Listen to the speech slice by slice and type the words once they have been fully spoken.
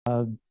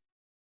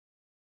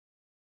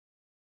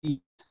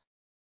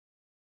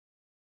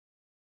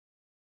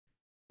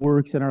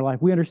works in our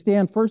life. We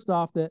understand, first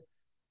off, that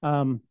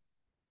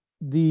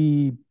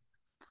the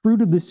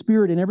fruit of the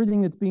Spirit and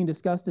everything that's being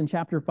discussed in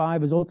chapter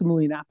 5 is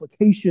ultimately an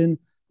application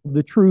of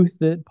the truth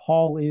that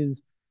Paul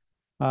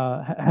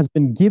has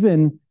been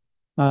given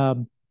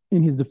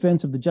in his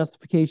defense of the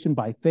justification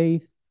by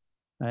faith.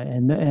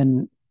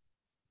 And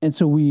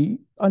so we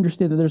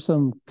understand that there's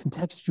some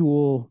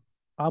contextual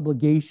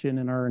obligation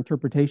in our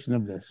interpretation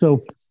of this.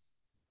 So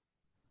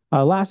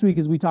last week,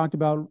 as we talked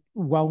about,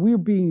 while we're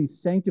being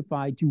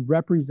sanctified to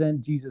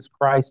represent Jesus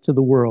Christ to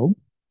the world,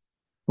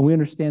 and we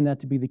understand that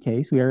to be the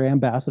case, we are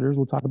ambassadors.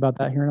 We'll talk about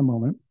that here in a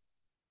moment.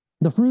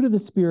 The fruit of the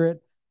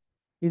Spirit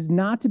is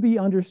not to be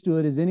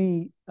understood as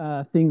any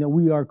thing that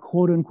we are,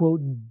 quote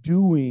unquote,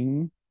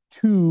 doing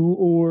to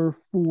or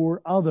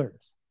for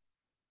others.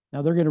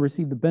 Now, they're going to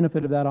receive the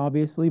benefit of that,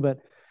 obviously, but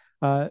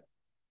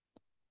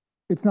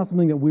it's not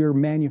something that we're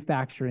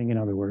manufacturing, in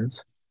other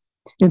words.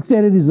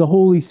 Instead, it is the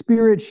Holy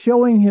Spirit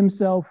showing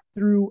himself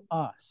through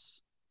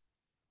us.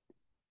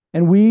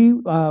 And we,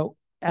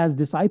 as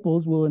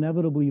disciples, will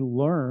inevitably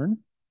learn.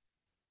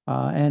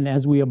 And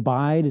as we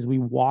abide, as we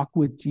walk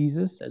with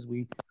Jesus, as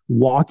we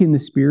walk in the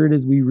Spirit,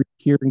 as we read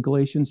here in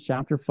Galatians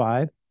chapter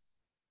 5,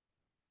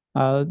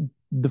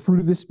 the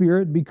fruit of the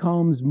Spirit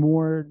becomes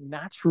more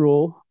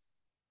natural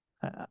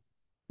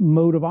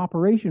mode of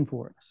operation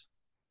for us.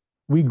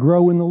 We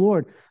grow in the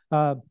Lord.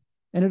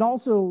 And it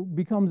also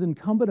becomes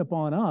incumbent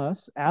upon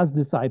us as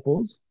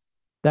disciples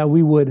that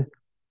we would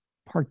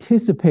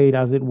participate,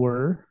 as it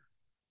were,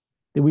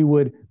 that we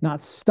would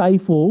not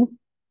stifle,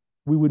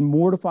 we would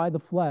mortify the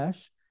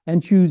flesh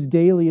and choose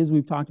daily, as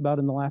we've talked about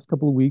in the last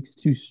couple of weeks,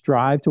 to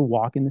strive to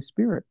walk in the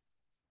Spirit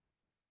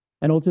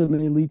and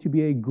ultimately to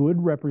be a good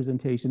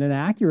representation, an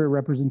accurate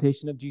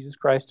representation of Jesus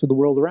Christ to the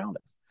world around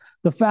us.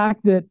 The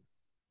fact that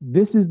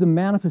this is the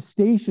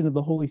manifestation of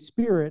the Holy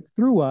Spirit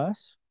through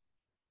us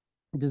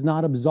does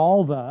not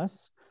absolve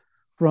us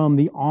from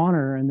the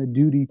honor and the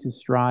duty to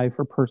strive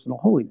for personal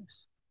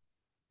holiness.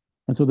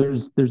 And so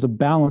there's a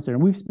balance there.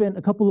 And we've spent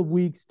a couple of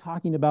weeks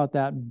talking about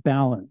that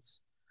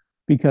balance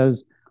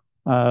because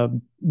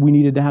we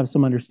needed to have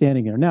some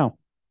understanding there. Now,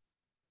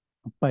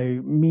 by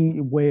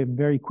way of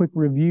very quick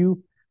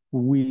review,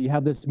 we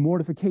have this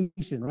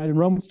mortification, right? In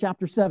Romans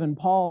chapter 7,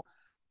 Paul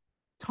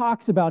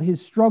talks about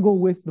his struggle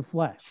with the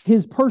flesh,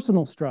 his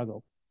personal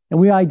struggle. And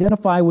we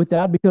identify with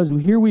that because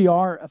here we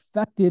are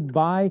affected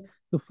by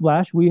the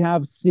flesh. We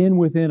have sin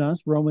within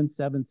us, Romans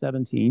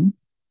 7:17.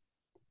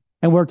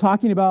 And we're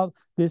talking about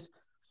this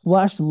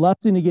flesh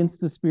lusting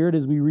against the Spirit,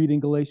 as we read in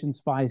Galatians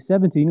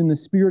 5:17, and the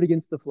Spirit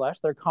against the flesh.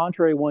 They're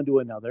contrary one to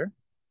another.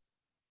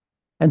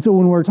 And so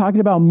when we're talking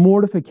about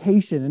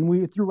mortification, and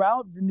we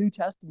throughout the New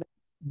Testament,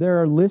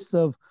 there are lists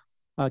of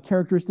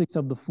characteristics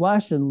of the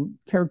flesh and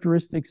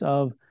characteristics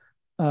of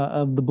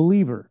the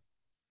believer.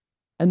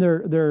 And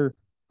they're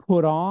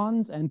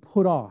put-ons and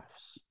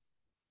put-offs.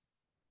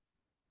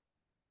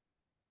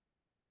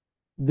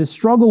 The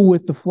struggle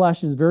with the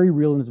flesh is very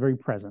real and is very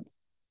present.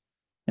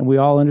 And we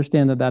all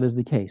understand that that is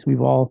the case.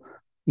 We've all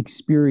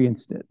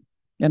experienced it.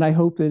 And I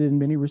hope that in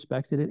many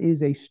respects that it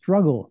is a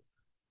struggle.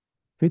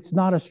 If it's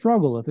not a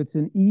struggle, if it's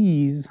an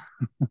ease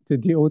to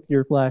deal with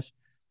your flesh,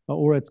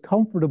 or it's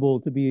comfortable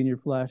to be in your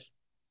flesh,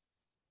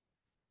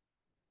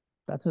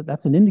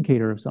 that's an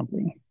indicator of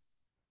something.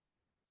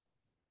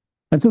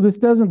 And so this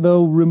doesn't,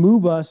 though,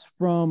 remove us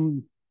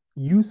from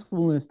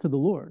usefulness to the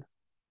Lord.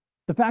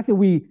 The fact that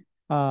we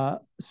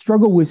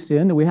struggle with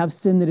sin, that we have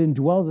sin that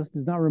indwells us,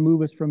 does not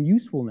remove us from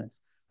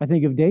usefulness. I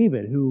think of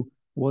David, who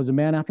was a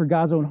man after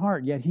God's own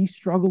heart, yet he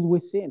struggled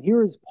with sin.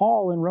 Here is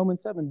Paul in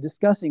Romans 7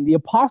 discussing the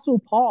Apostle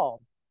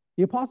Paul,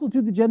 the apostle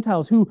to the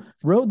Gentiles, who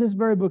wrote this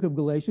very book of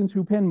Galatians,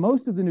 who penned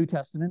most of the New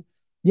Testament,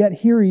 yet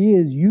here he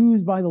is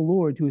used by the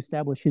Lord to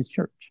establish his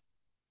church.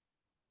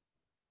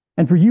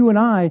 And for you and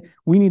I,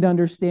 we need to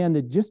understand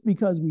that just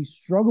because we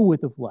struggle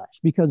with the flesh,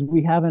 because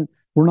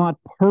we're not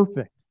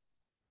perfect,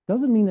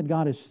 doesn't mean that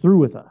God is through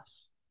with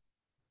us.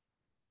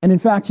 And in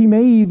fact, he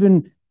may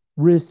even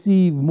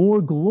receive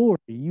more glory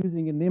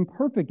using an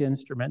imperfect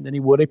instrument than he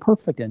would a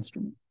perfect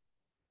instrument.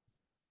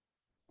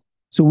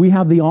 So we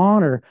have the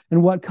honor,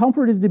 and what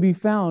comfort is to be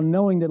found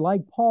knowing that,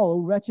 like Paul, a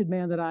wretched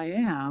man that I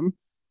am,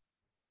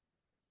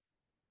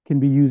 can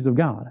be used of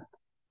God,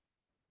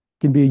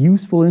 can be a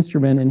useful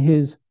instrument in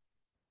his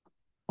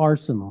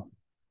arsenal.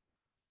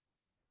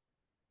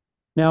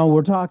 Now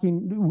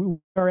we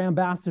are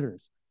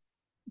ambassadors.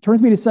 Turn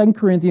with me to 2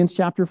 Corinthians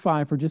chapter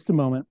 5 for just a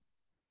moment.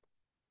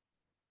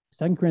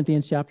 2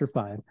 Corinthians chapter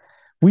 5.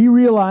 We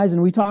realize,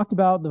 and we talked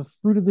about the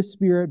fruit of the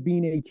Spirit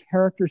being a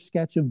character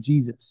sketch of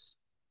Jesus,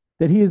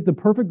 that he is the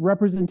perfect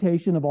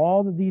representation of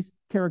all of these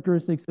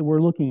characteristics that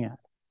we're looking at.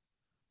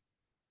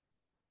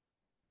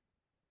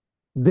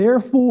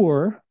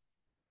 Therefore,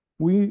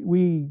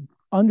 we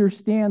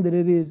understand that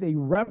it is a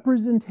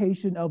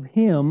representation of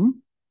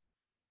him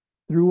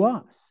through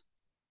us,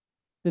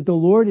 that the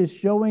Lord is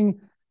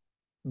showing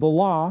the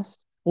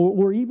lost,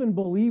 or even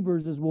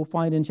believers, as we'll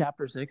find in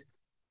chapter 6,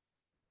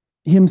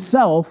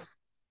 himself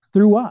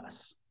through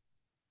us.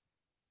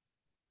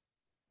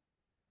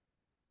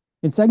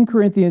 In 2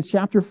 Corinthians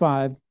chapter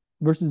 5,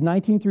 verses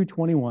 19 through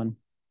 21,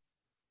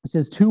 it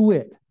says, to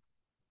wit,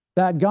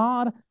 that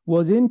God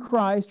was in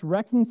Christ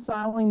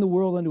reconciling the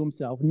world unto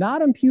himself,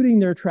 not imputing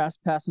their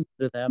trespasses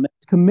to them, and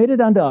committed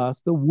unto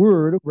us the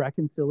word of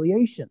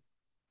reconciliation.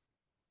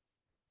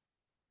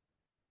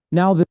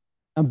 Now the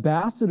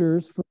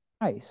ambassadors for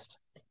Christ,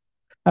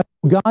 as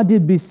God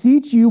did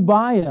beseech you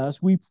by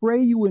us, we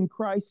pray you in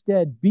Christ's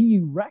stead, be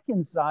ye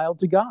reconciled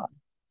to God.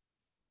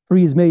 For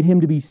he has made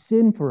him to be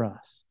sin for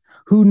us,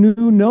 who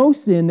knew no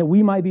sin, that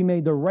we might be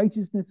made the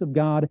righteousness of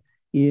God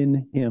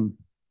in him.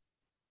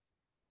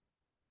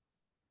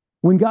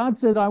 When God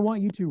said, I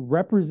want you to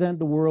represent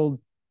the world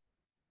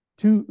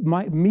to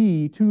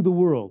the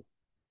world,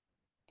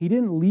 he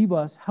didn't leave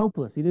us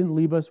helpless. He didn't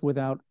leave us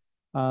without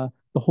the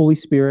Holy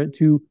Spirit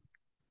to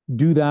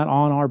do that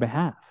on our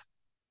behalf.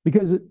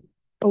 Because,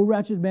 oh,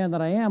 wretched man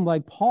that I am,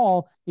 like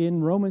Paul in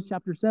Romans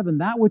chapter 7,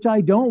 that which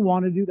I don't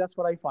want to do, that's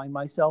what I find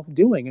myself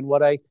doing. And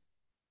what I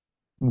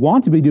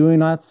want to be doing,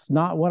 that's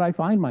not what I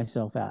find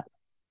myself at.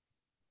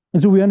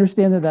 And so we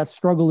understand that that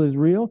struggle is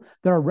real,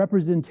 that our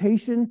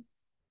representation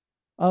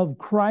of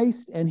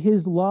Christ and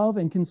his love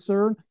and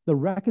concern, the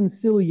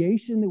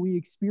reconciliation that we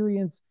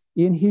experience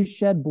in his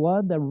shed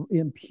blood, the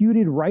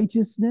imputed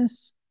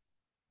righteousness,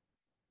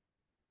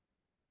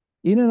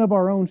 in and of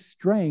our own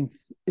strength,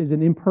 is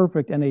an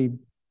imperfect and a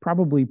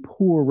probably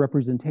poor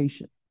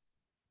representation.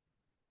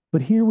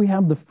 But here we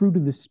have the fruit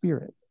of the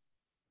Spirit.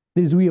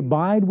 As we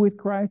abide with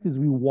Christ, as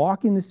we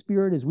walk in the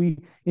Spirit, as we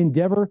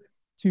endeavor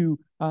to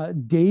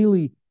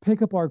daily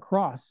pick up our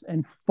cross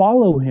and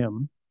follow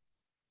him,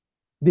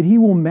 that he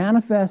will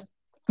manifest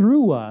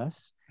through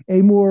us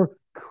a more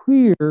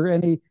clear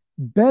and a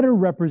better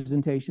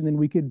representation than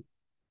we could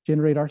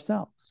generate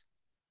ourselves.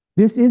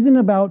 This isn't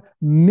about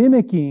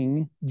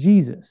mimicking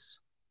Jesus.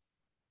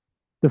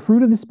 The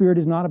fruit of the Spirit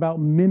is not about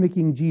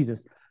mimicking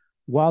Jesus.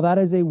 While that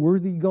is a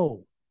worthy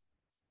goal,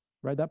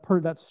 right?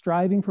 That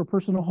striving for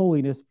personal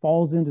holiness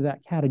falls into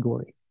that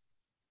category.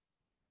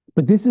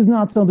 But this is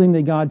not something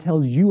that God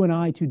tells you and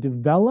I to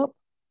develop,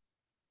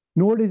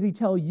 nor does he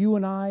tell you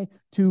and I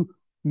to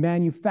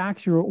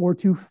manufacture or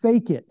to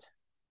fake it.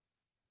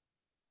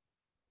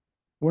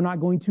 We're not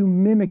going to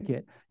mimic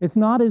it. It's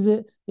not as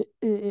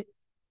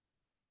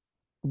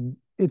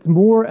it's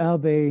more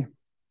of a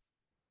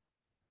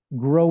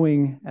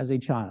growing as a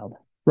child,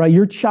 right?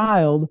 Your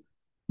child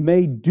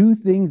may do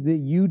things that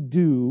you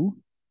do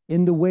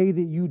in the way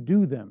that you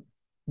do them.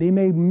 They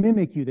may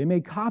mimic you. They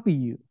may copy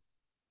you.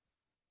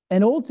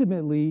 And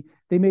ultimately,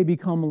 they may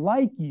become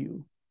like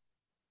you.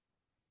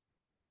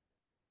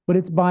 But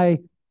it's by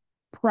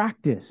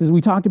practice. As we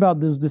talked about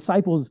those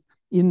disciples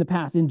in the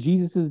past, in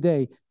Jesus'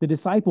 day, the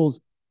disciples,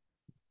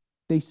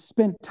 they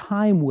spent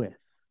time with.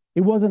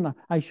 It wasn't,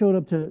 I showed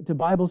up to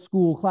Bible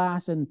school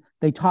class and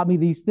they taught me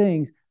these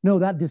things. No,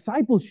 that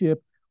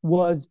discipleship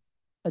was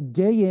a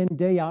day in,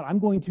 day out. I'm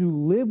going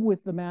to live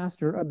with the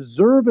master,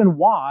 observe and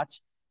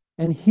watch,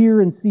 and hear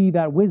and see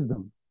that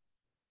wisdom.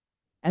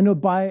 And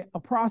by a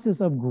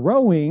process of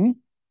growing,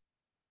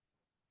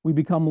 we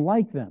become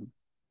like them.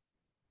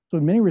 So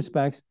in many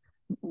respects,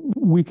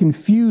 we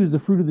confuse the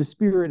fruit of the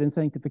Spirit and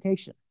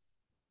sanctification.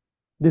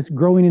 This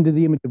growing into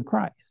the image of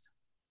Christ.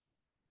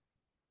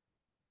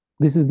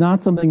 This is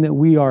not something that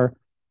we are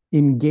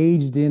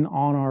engaged in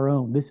on our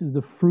own. This is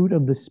the fruit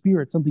of the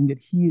Spirit, something that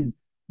he is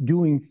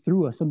doing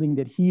through us, something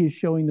that he is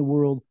showing the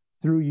world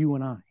through you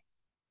and I.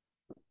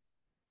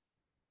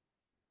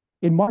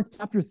 In Mark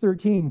chapter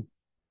 13,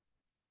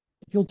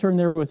 if you'll turn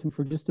there with me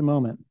for just a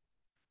moment.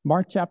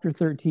 Mark chapter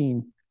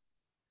 13,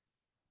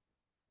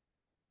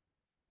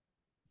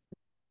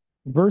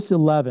 verse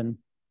 11.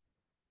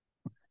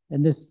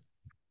 And this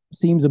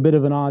seems a bit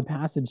of an odd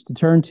passage to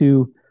turn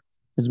to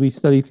as we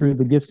study through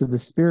the gifts of the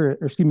Spirit,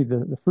 or excuse me,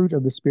 the fruit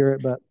of the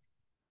Spirit.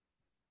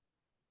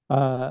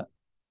 But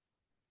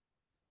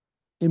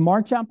in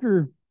Mark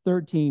chapter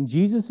 13,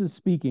 Jesus is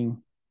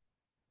speaking,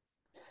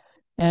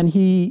 and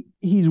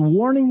he's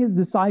warning his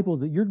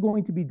disciples that you're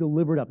going to be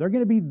delivered up. There are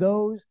going to be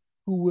those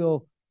who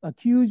will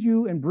accuse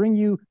you and bring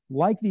you,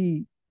 like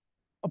the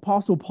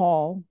Apostle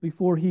Paul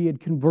before he had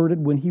converted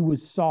when he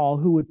was Saul,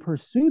 who would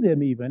pursue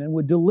them even and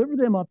would deliver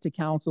them up to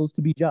councils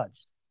to be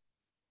judged.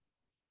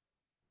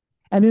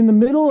 And in the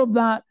middle of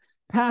that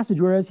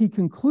passage, whereas he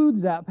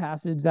concludes that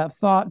passage, that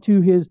thought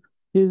to his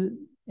in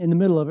the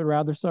middle of it,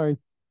 rather, sorry,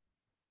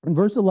 in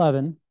verse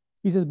 11,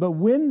 he says, but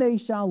when they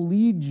shall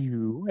lead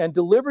you and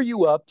deliver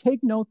you up, take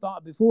no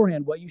thought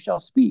beforehand what you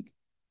shall speak.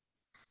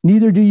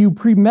 Neither do you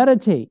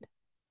premeditate,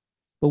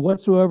 but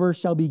whatsoever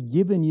shall be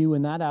given you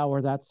in that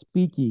hour, that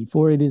speak ye,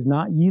 for it is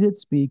not ye that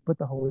speak, but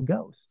the Holy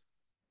Ghost.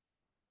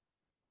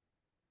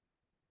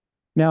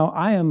 Now,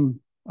 I am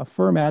a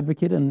firm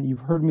advocate, and you've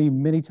heard me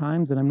many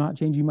times, and I'm not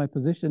changing my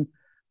position,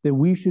 that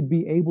we should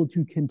be able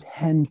to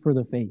contend for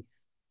the faith.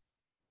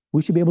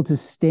 We should be able to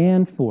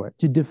stand for it,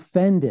 to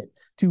defend it,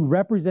 to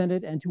represent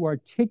it, and to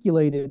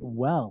articulate it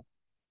well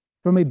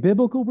from a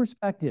biblical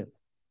perspective.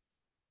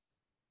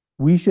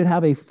 We should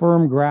have a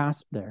firm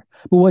grasp there.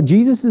 But what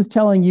Jesus is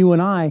telling you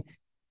and I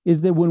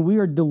is that when we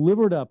are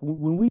delivered up,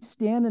 when we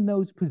stand in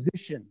those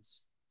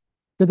positions,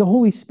 that the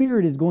Holy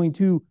Spirit is going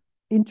to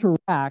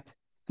interact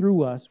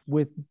through us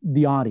with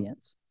the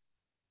audience.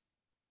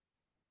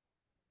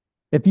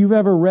 If you've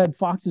ever read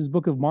Fox's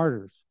Book of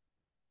Martyrs,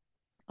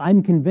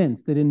 I'm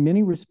convinced that in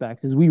many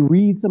respects, as we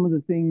read some of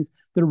the things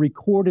that are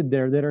recorded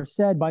there that are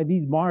said by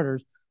these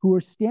martyrs who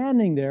are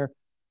standing there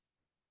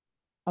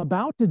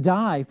about to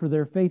die for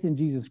their faith in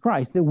Jesus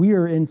Christ, that we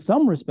are in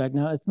some respect,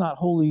 now it's not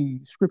Holy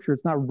Scripture,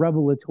 it's not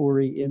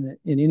revelatory in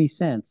any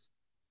sense,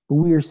 but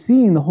we are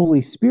seeing the Holy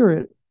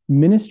Spirit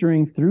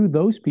ministering through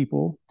those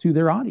people to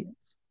their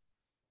audience,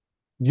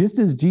 just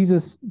as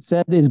Jesus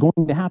said is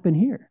going to happen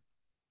here.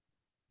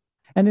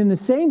 And in the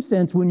same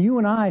sense, when you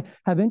and I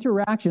have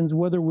interactions,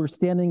 whether we're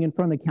standing in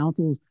front of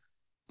councils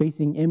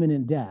facing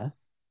imminent death,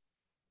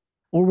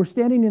 or we're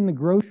standing in the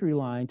grocery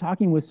line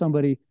talking with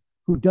somebody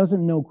who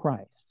doesn't know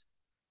Christ,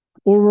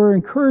 or we're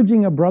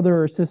encouraging a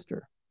brother or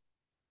sister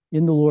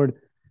in the Lord,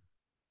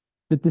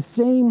 that the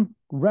same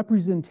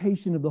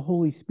representation of the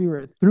Holy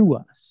Spirit through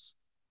us,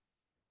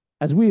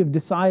 as we have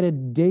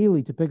decided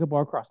daily to pick up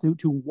our cross,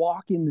 to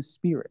walk in the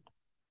Spirit,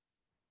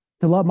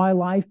 to let my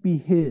life be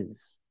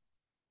His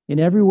in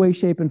every way,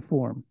 shape, and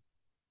form,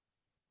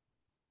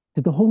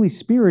 that the Holy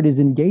Spirit is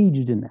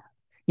engaged in that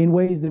in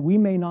ways that we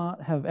may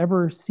not have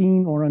ever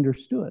seen or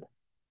understood.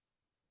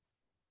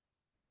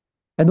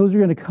 And those are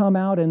going to come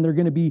out and they're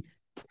going to be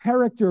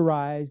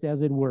characterized,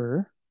 as it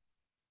were,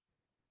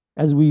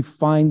 as we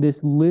find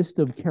this list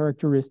of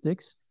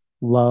characteristics: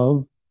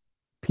 love,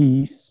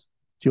 peace,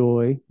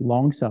 joy,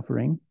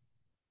 long-suffering.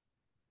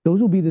 Those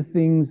will be the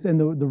things and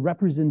the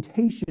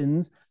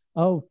representations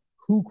of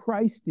who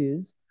Christ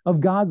is,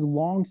 of God's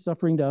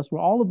long-suffering to us,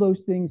 where all of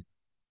those things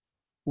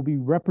will be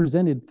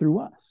represented through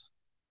us.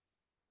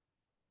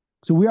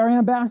 So we are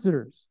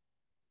ambassadors.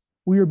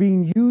 We are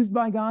being used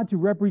by God to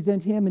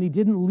represent Him, and He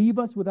didn't leave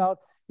us without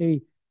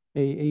a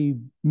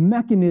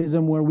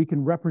mechanism where we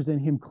can represent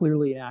Him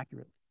clearly and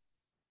accurately.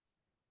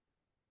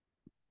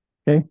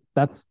 Okay,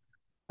 that's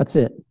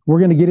it. We're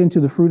going to get into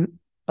the fruit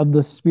of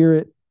the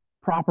Spirit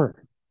proper.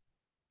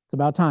 It's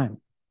about time.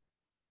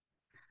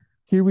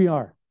 Here we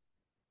are.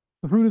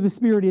 The fruit of the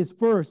Spirit is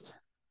first,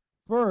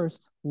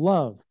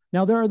 love.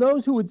 Now, there are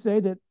those who would say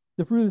that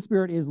the fruit of the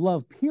Spirit is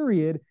love,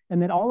 period,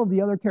 and that all of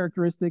the other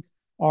characteristics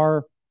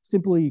are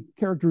simply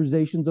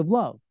characterizations of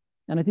love.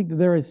 And I think that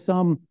there is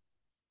some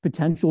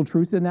potential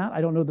truth in that. I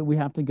don't know that we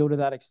have to go to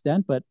that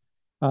extent, but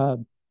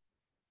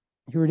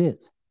here it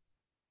is.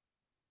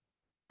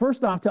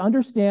 First off, to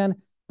understand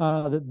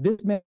that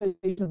this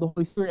manifestation of the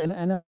Holy Spirit,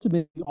 and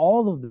ultimately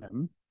all of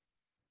them,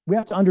 we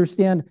have to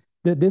understand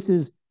that this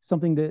is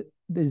something that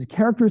is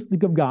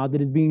characteristic of God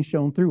that is being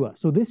shown through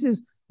us. So this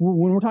is,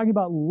 when we're talking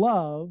about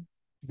love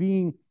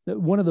being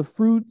one of the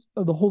fruits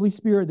of the Holy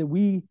Spirit that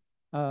we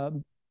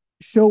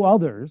show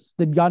others,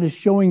 that God is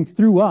showing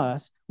through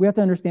us, we have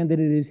to understand that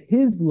it is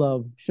His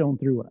love shown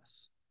through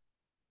us.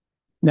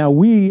 Now,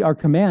 we are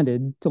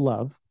commanded to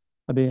love.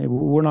 I mean,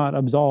 we're not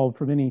absolved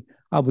from any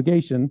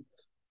obligation,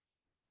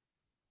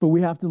 but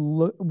we have to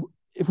look,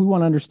 if we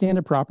want to understand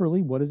it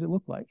properly, what does it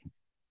look like?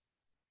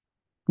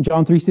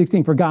 John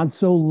 3:16, for God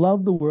so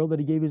loved the world that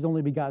He gave His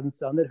only begotten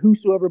Son, that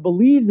whosoever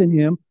believes in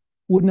Him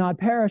would not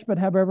perish but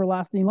have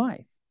everlasting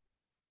life.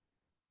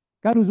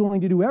 God was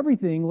willing to do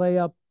everything, lay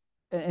up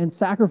and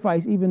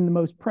sacrifice even the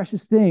most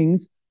precious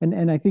things.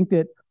 And I think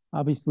that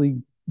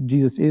obviously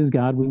Jesus is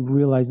God. We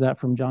realize that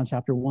from John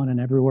chapter 1 and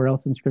everywhere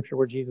else in Scripture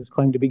where Jesus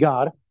claimed to be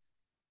God.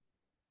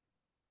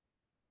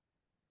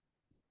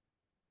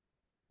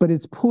 But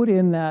it's put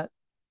in that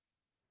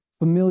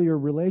familiar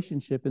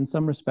relationship in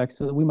some respects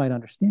so that we might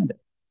understand it.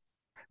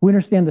 We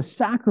understand the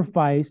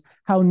sacrifice,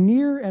 how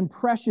near and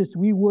precious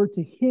we were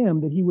to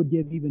Him that He would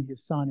give even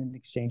His Son in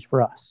exchange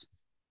for us.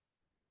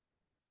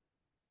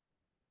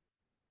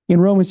 In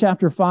Romans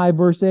chapter 5,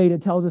 verse 8,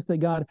 it tells us that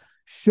God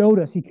showed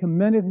us, He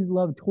commended His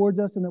love towards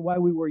us, and that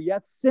while we were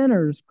yet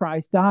sinners,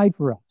 Christ died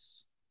for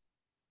us.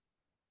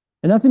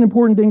 And that's an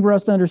important thing for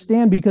us to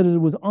understand because it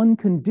was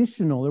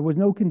unconditional. There was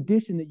no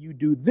condition that you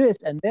do this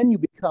and then you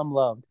become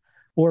loved,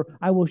 or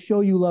I will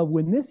show you love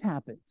when this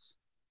happens.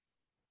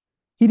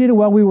 He did it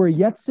while we were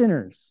yet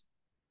sinners,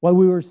 while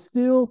we were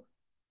still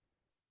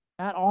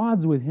at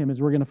odds with Him,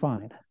 as we're going to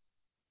find.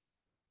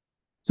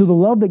 So the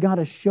love that God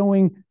is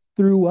showing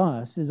through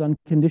us is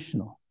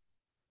unconditional.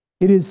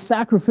 It is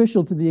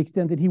sacrificial to the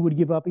extent that He would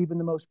give up even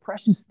the most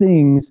precious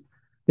things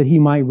that He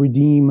might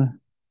redeem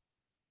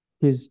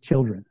His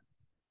children.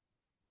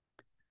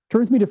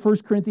 Turn with me to 1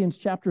 Corinthians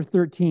chapter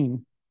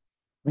 13.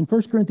 In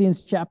 1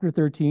 Corinthians chapter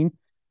 13,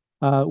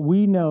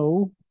 we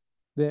know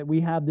that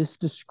we have this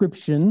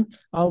description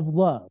of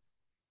love.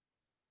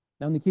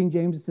 Now in the King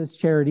James it says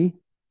charity.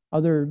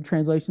 Other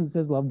translations it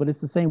says love, but it's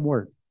the same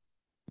word.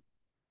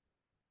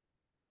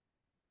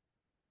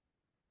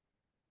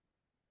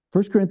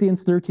 1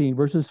 Corinthians 13,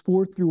 verses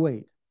 4 through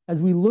 8.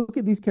 As we look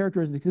at these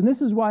characteristics, and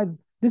this is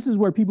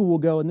where people will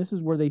go, and this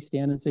is where they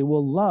stand and say,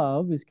 well,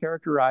 love is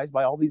characterized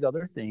by all these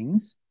other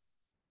things.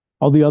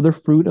 all the other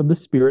fruit of the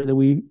Spirit that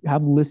we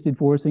have listed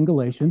for us in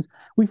Galatians,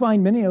 we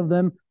find many of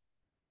them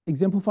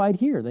exemplified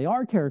here. They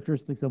are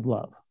characteristics of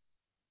love.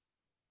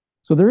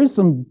 So there is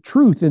some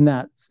truth in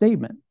that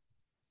statement.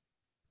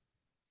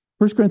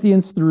 1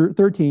 Corinthians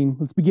 13,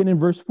 let's begin in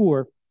verse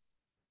 4.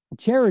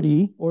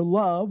 Charity or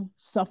love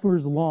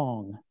suffers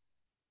long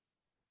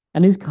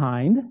and is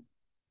kind.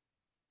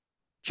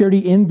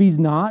 Charity envies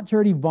not.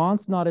 Charity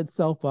vaunts not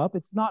itself up.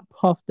 It's not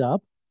puffed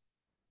up,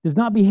 does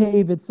not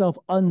behave itself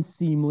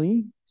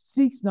unseemly,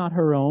 seeks not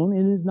her own,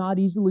 and is not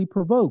easily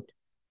provoked,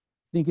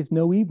 thinketh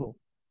no evil,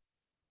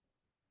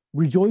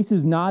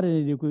 rejoices not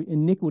in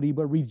iniquity,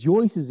 but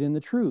rejoices in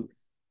the truth,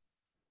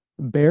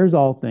 bears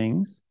all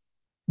things,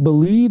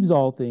 believes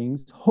all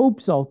things,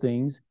 hopes all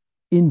things,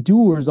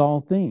 endures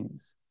all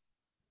things.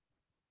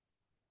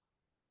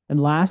 And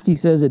last, he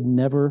says it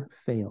never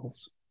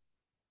fails.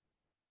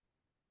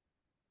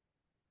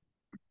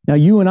 Now,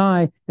 you and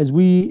I, as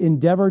we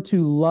endeavor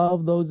to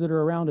love those that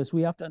are around us,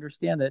 we have to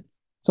understand that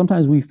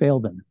sometimes we fail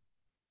them.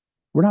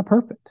 We're not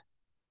perfect.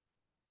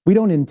 We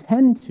don't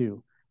intend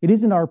to. It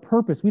isn't our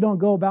purpose. We don't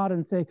go about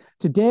and say,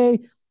 today,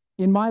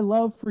 in my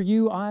love for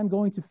you, I'm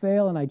going to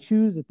fail, and I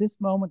choose at this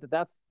moment that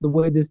that's the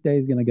way this day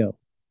is going to go.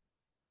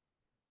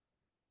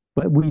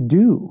 But we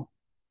do.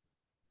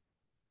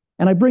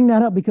 And I bring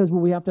that up because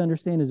what we have to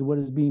understand is what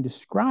is being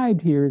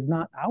described here is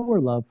not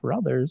our love for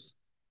others,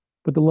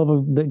 but the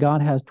love that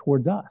God has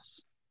towards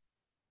us.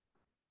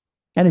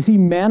 And as he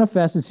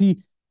manifests, as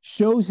he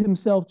shows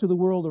himself to the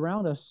world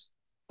around us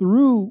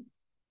through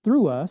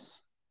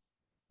us,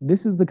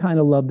 this is the kind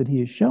of love that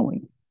he is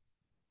showing.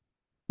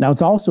 Now,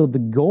 it's also the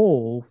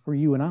goal for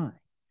you and I.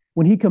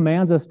 When he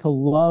commands us to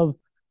love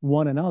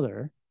one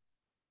another,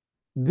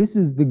 this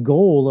is the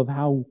goal of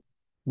how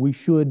we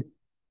should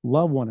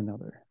love one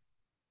another.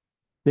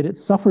 That it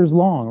suffers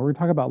long. We're going to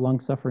talk about long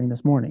suffering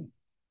this morning.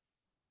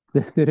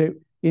 That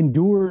it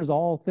endures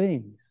all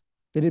things,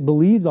 that it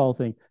believes all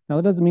things. Now,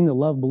 that doesn't mean that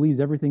love believes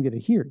everything that it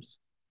hears.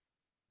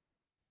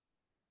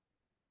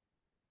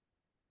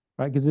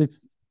 Right? Because if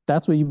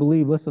that's what you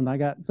believe, listen, I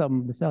got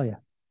something to sell you.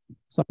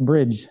 Some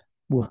bridge.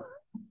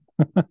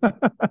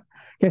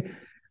 Okay.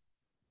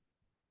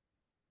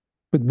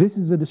 But this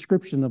is a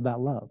description of that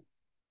love.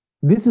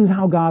 This is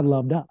how God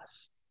loved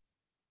us.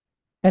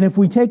 And if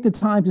we take the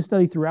time to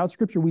study throughout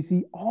Scripture, we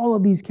see all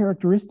of these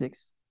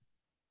characteristics.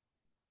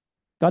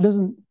 God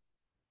doesn't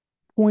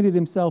point at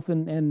himself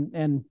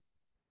and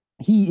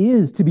he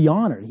is to be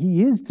honored.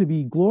 He is to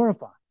be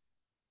glorified.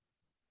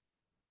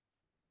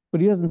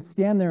 But he doesn't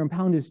stand there and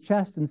pound his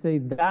chest and say,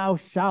 thou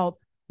shalt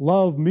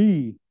love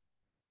me.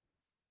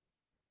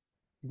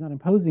 He's not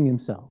imposing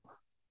himself.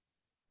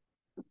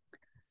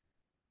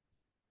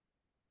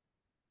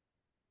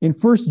 In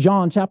 1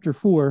 John chapter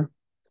 4,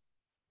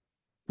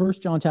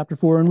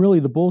 and really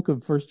the bulk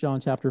of 1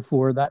 John chapter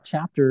 4, that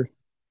chapter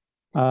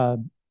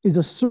is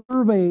a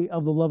survey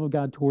of the love of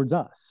God towards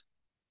us.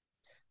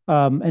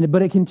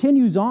 But it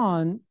continues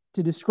on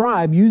to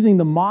describe using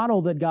the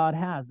model that God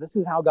has. This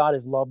is how God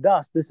has loved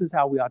us. This is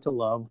how we ought to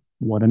love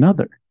one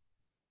another.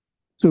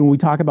 So when we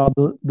talk about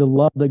the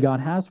love that God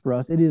has for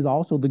us, it is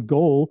also the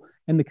goal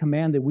and the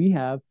command that we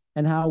have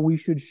and how we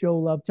should show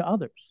love to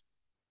others.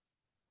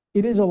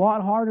 It is a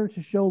lot harder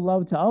to show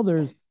love to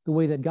others the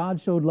way that God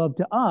showed love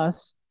to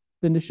us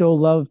than to show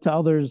love to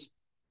others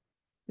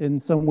in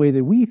some way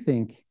that we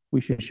think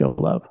we should show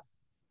love.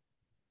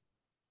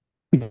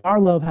 Because our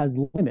love has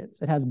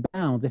limits, it has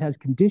bounds, it has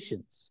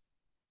conditions.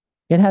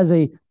 It has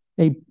a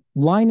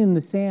line in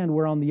the sand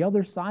where on the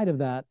other side of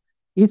that,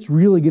 it's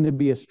really going to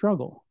be a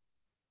struggle.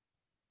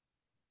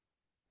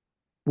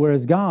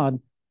 Whereas God,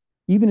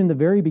 even in the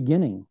very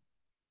beginning,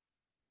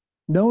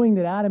 knowing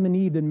that Adam and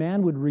Eve, that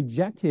man would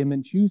reject him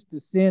and choose to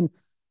sin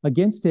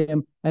against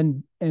him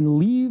and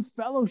leave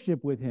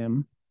fellowship with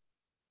him,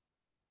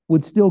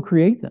 would still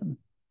create them.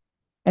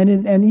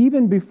 And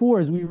even before,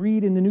 as we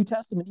read in the New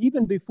Testament,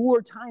 even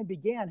before time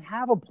began,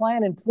 have a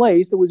plan in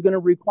place that was going to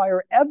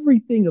require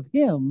everything of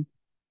him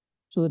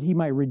so that he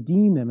might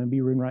redeem them and be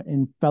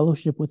in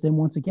fellowship with them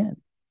once again.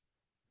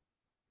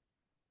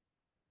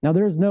 Now,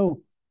 there's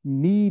no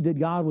need that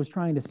God was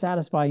trying to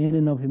satisfy in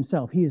and of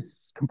himself. He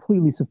is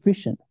completely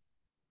sufficient.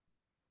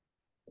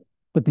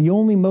 But the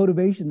only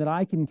motivation that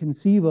I can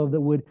conceive of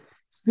that would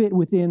fit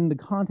within the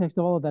context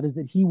of all of that is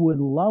that he would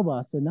love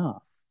us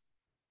enough.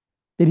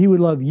 That he would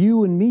love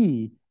you and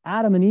me,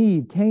 Adam and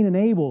Eve, Cain and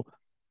Abel,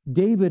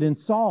 David and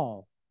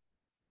Saul,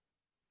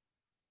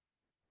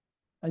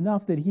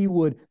 enough that he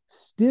would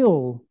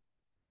still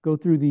go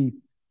through the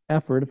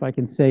effort, if I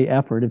can say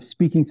effort, if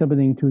speaking something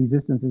into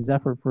existence is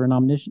effort for an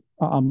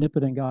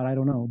omnipotent God, I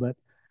don't know, but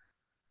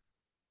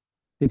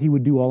that he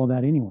would do all of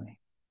that anyway.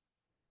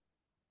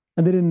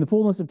 And that in the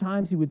fullness of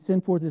times, he would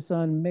send forth his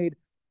son made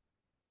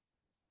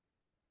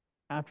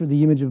after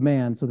the image of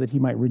man so that he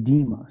might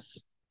redeem us.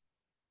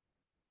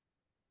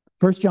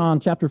 1 John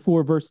chapter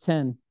 4, verse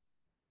 10.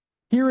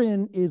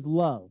 Herein is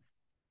love.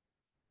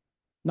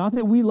 Not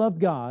that we loved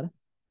God,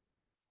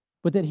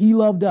 but that he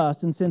loved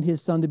us and sent his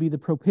son to be the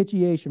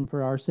propitiation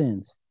for our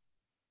sins.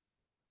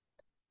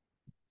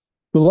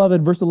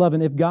 Beloved, verse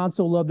 11, if God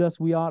so loved us,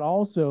 we ought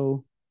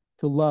also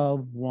to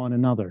love one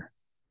another.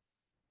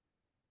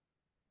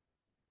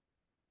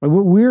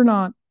 We're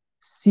not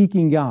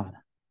seeking God.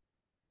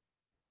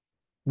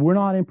 We're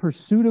not in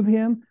pursuit of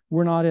him.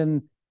 We're not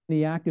in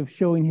the act of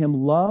showing him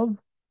love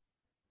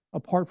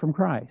apart from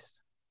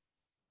Christ.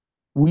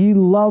 We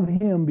love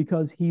him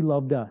because he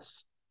loved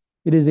us.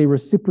 It is a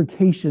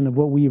reciprocation of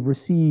what we have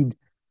received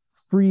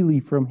freely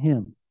from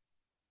him.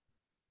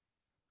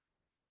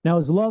 Now,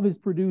 as love is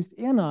produced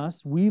in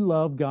us, we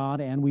love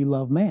God and we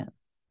love man.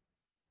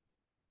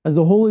 As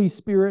the Holy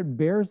Spirit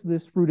bears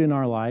this fruit in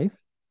our life,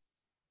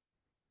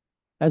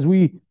 as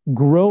we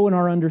grow in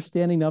our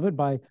understanding of it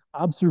by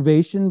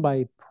observation,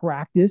 by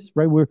practice,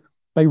 right?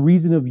 By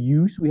reason of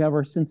use, we have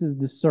our senses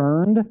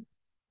discerned.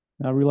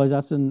 Now, I realize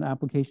that's an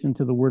application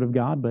to the Word of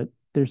God, but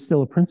there's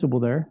still a principle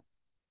there.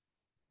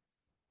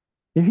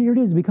 Here it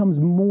is, it becomes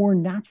more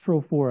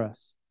natural for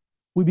us.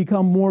 We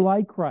become more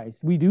like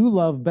Christ. We do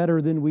love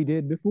better than we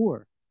did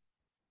before.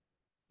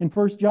 In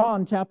 1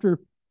 John chapter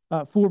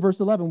 4, verse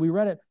 11, we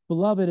read it,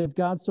 beloved, if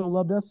God so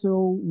loved us,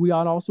 so we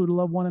ought also to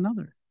love one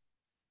another.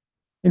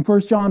 In 1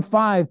 John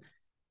 5,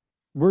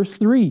 verse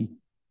 3,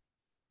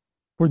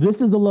 for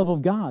this is the love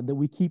of God, that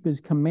we keep his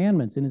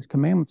commandments, and his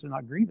commandments are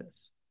not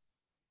grievous.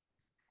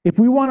 If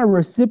we want to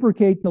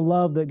reciprocate the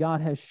love that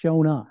God has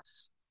shown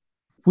us,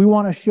 if we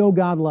want to show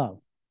God love,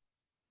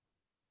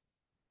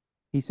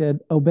 he said,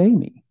 obey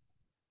me.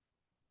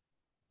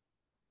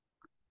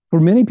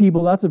 For many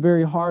people, that's a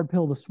very hard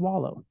pill to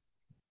swallow.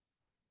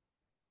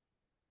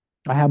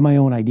 I have my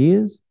own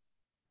ideas.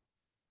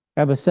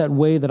 I have a set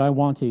way that I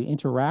want to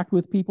interact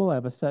with people. I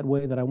have a set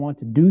way that I want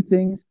to do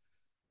things.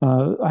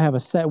 I have a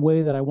set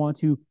way that I want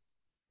to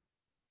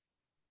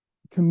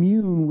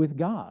commune with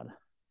God.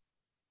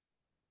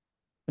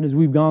 And as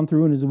we've gone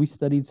through and as we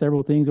studied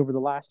several things over the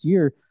last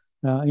year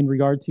in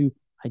regard to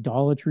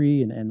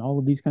idolatry and all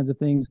of these kinds of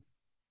things,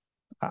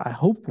 I'm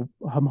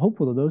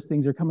hopeful that those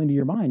things are coming to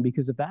your mind,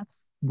 because if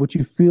that's what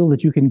you feel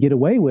that you can get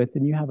away with,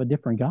 then you have a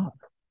different God.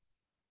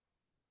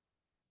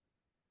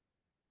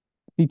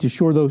 You need to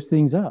shore those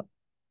things up.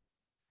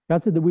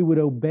 God said that we would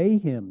obey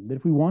him, that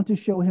if we want to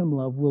show him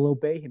love, we'll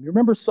obey him. You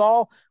remember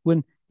Saul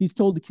when he's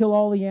told to kill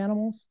all the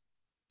animals,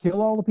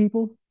 kill all the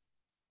people?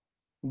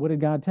 What did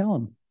God tell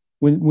him?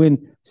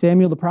 When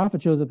Samuel the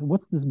prophet shows up,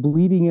 what's this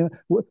bleeding?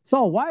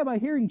 Saul, why am I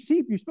hearing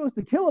sheep? You're supposed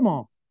to kill them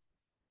all.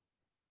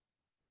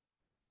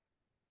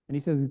 And he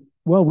says,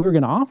 well, we were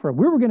going to offer him.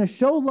 We were going to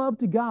show love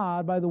to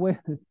God by the way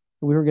that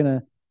we were going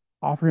to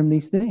offer him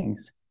these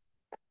things.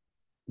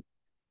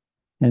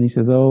 And he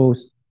says, oh,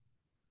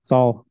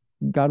 Saul,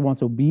 God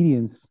wants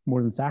obedience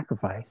more than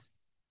sacrifice.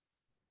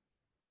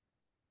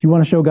 If you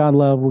want to show God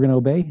love, we're going to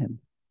obey him.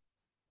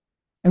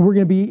 And we're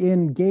going to be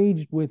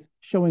engaged with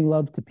showing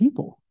love to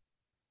people.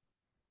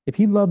 If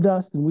he loved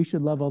us, then we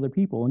should love other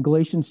people. In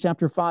Galatians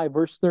chapter 5,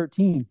 verse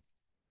 13,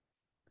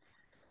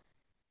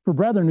 for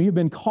brethren, we have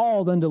been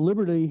called unto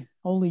liberty,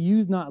 only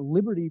use not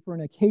liberty for an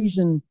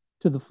occasion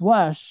to the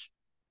flesh,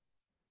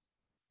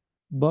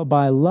 but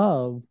by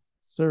love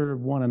serve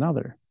one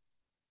another.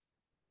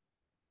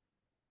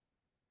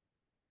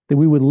 That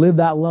we would live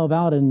that love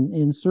out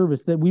in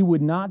service, that we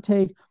would not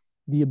take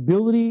the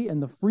ability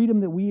and the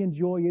freedom that we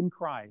enjoy in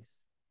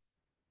Christ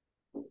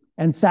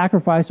and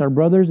sacrifice our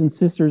brothers and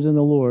sisters in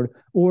the Lord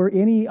or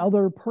any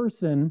other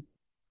person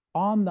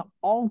on the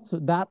altar,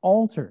 that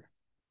altar,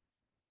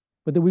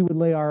 but that we would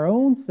lay our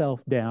own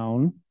self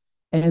down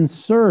and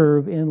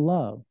serve in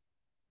love.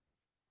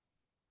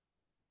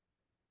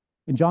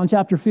 In John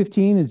chapter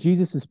 15, as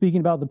Jesus is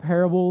speaking about the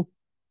parable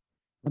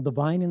of the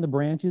vine and the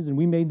branches, and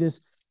we made this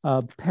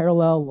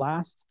parallel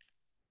last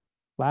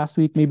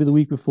week, maybe the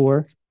week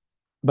before,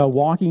 about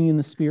walking in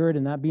the Spirit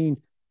and that being,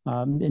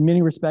 in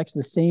many respects,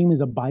 the same as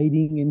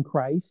abiding in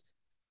Christ.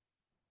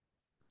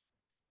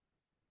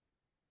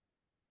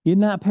 In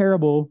that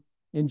parable,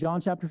 in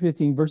John chapter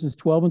 15, verses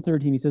 12 and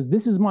 13, he says,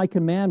 this is my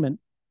commandment,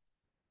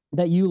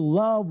 that you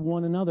love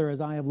one another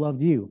as I have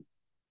loved you.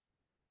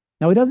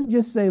 Now, he doesn't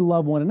just say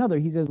love one another.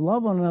 He says,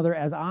 love one another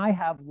as I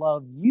have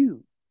loved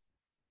you.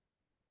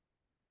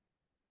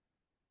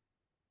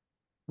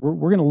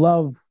 We're going to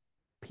love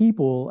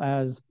people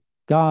as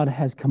God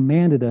has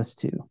commanded us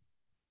to,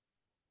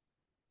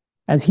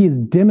 as he has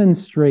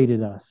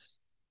demonstrated us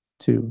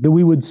to, that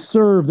we would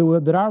serve,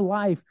 that our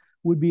life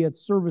would be at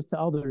service to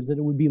others, that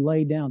it would be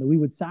laid down, that we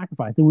would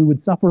sacrifice, that we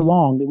would suffer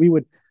long, that we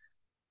would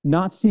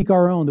not seek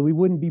our own, that we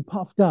wouldn't be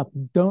puffed up.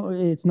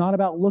 It's not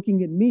about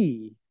looking at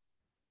me.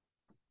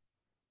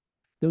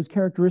 Those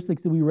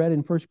characteristics that we read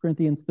in 1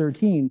 Corinthians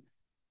 13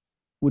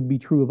 would be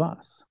true of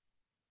us.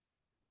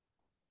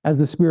 As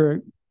the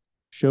Spirit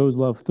shows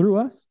love through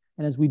us,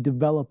 and as we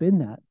develop in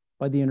that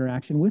by the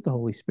interaction with the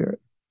Holy Spirit.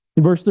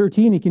 In verse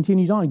 13, he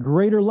continues on,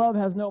 greater love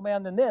has no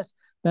man than this,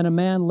 than a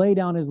man lay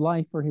down his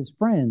life for his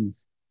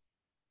friends.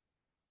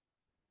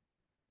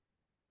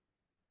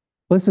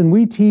 Listen,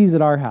 we tease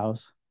at our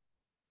house.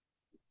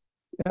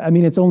 I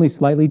mean, it's only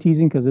slightly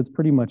teasing because it's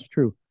pretty much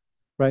true,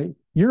 right?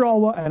 You're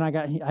all, and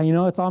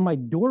it's on my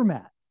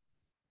doormat.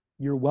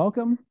 You're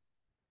welcome.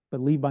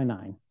 but leave by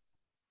 9.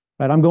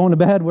 Right? I'm going to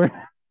bed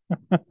where,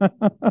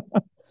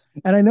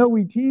 and I know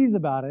we tease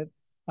about it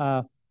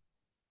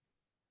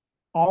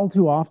all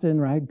too often,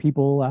 right?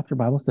 People after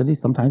Bible studies,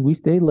 sometimes we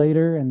stay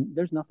later, and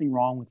there's nothing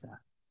wrong with that.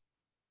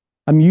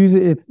 I'm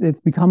using it's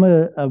become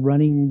a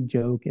running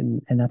joke,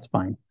 and that's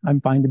fine.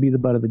 I'm fine to be the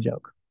butt of the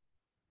joke.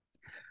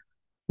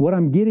 What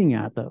I'm getting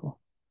at, though,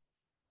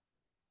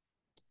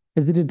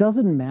 is that it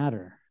doesn't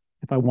matter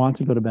if I want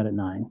to go to bed at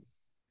 9.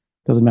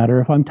 Doesn't matter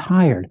if I'm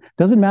tired.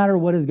 Doesn't matter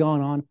what has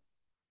gone on.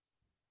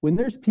 When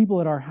there's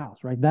people at our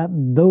house, right?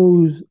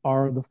 Those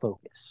are the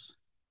focus.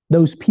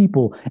 Those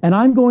people. And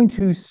I'm going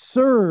to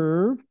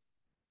serve.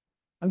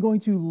 I'm going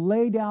to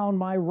lay down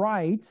my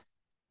right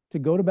to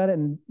go to bed at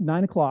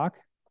 9 o'clock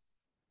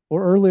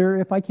or earlier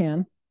if I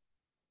can,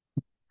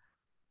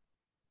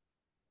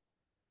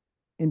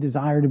 in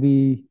desire to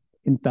be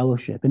in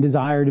fellowship, in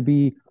desire to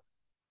be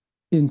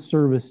in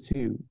service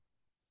to,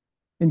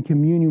 in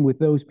communion with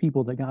those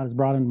people that God has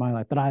brought into my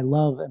life, that I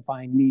love and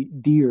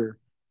find dear,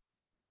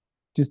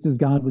 just as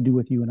God would do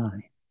with you and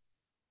I.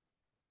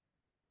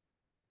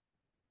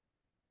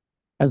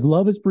 As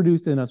love is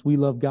produced in us, we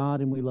love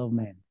God and we love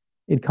man.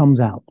 It comes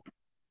out.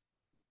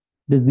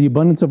 As the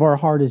abundance of our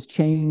heart is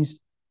changed,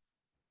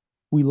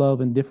 we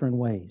love in different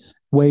ways,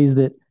 ways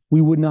that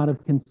we would not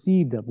have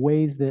conceived of,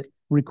 ways that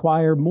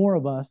require more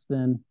of us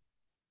than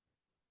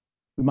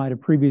we might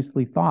have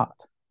previously thought.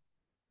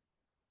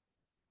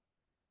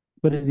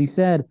 But as he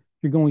said,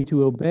 you're going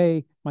to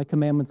obey my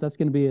commandments. That's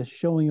going to be a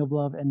showing of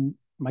love, and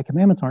my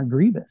commandments aren't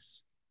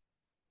grievous.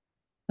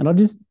 And I'll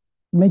just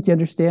make you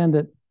understand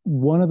that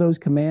one of those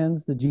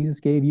commands that Jesus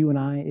gave you and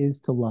I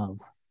is to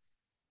love.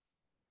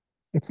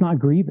 It's not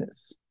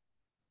grievous.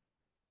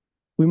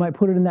 We might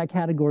put it in that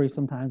category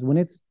sometimes. When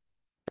it's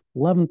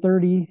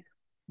 11:30,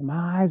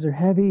 my eyes are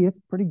heavy, it's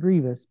pretty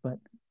grievous, but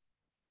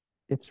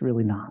it's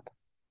really not.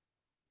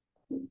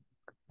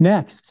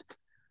 Next,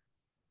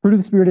 fruit of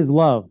the Spirit is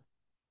love.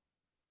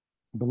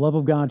 The love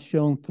of God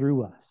shown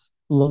through us.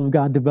 The love of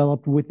God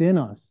developed within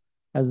us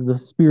as the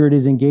Spirit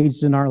is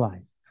engaged in our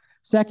lives.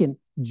 Second,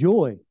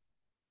 joy.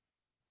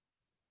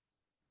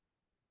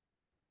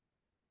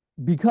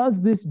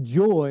 Because this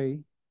joy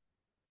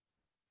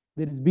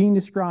that is being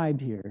described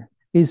here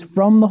is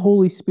from the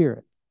Holy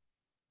Spirit,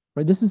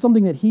 right? This is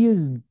something that He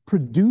is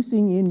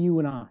producing in you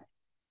and I.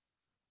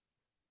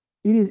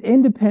 It is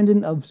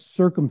independent of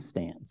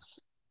circumstance.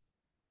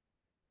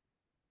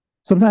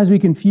 Sometimes we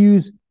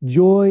confuse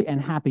joy and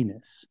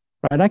happiness,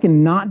 right? I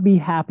cannot be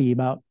happy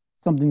about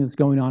something that's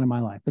going on in my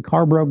life. The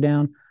car broke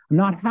down. I'm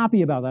not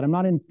happy about that. I'm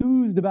not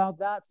enthused about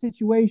that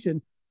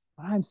situation,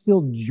 but I'm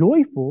still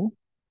joyful.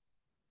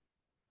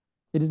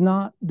 It is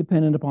not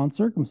dependent upon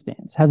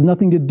circumstance. It has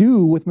nothing to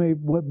do with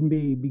what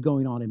may be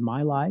going on in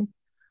my life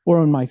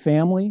or in my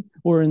family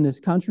or in this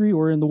country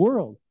or in the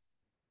world.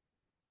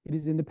 It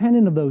is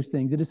independent of those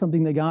things. It is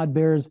something that God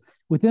bears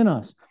within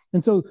us.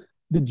 And so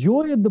the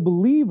joy of the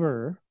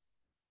believer,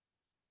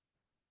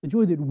 the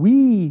joy that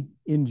we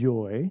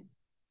enjoy,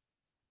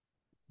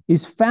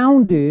 is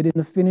founded in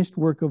the finished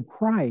work of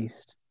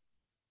Christ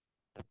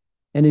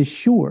and is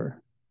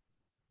sure.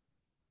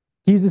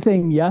 He's the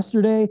same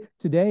yesterday,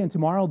 today, and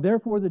tomorrow.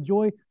 Therefore, the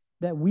joy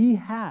that we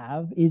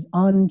have is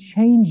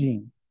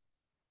unchanging.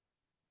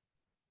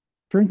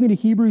 Turn with me to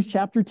Hebrews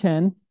chapter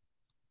 10.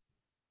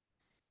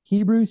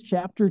 Hebrews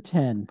chapter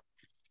 10,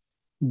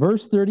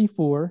 verse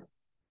 34.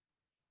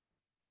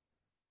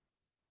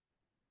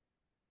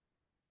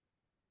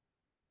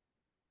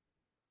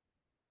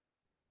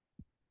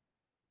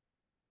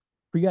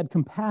 For you had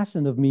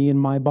compassion of me in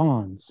my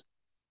bonds,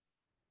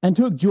 and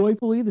took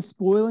joyfully the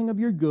spoiling of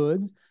your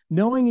goods,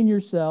 knowing in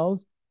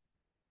yourselves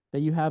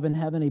that you have in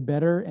heaven a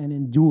better and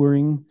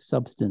enduring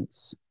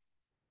substance.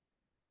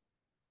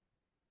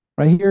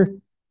 Right here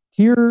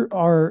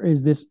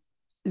is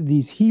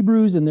these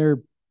Hebrews, and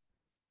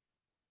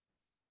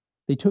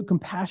they took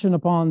compassion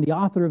upon the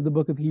author of the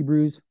book of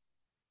Hebrews,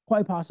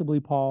 quite possibly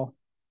Paul,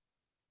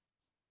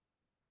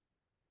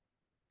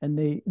 and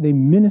they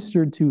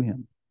ministered to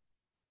him.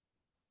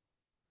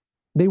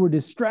 They were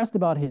distressed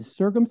about his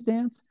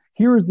circumstance.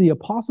 Here is the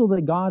apostle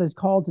that God has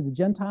called to the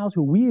Gentiles,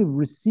 who we have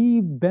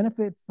received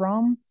benefit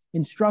from,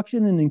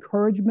 instruction and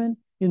encouragement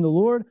in the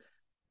Lord.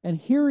 And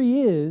here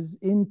he is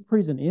in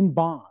prison, in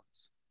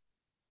bonds.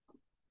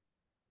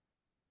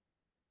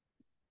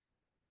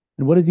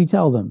 And what does he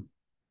tell them?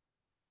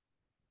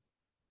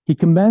 He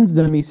commends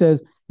them. He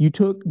says, you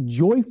took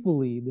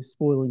joyfully the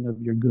spoiling of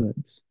your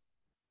goods.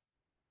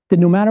 That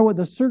no matter what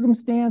the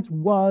circumstance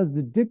was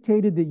that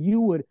dictated that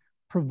you would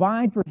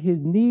provide for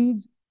his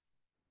needs,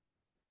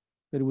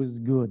 that it was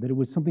good, that it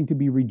was something to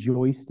be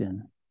rejoiced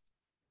in,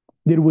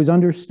 that it was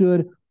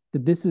understood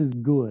that this is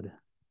good.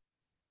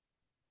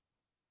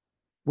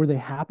 Were they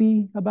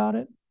happy about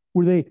it?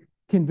 Were they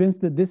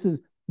convinced that this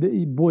is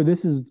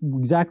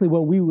exactly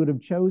what we would have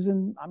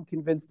chosen? I'm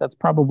convinced that's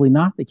probably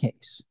not the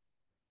case.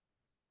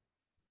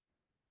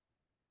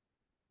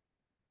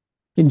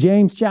 In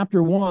James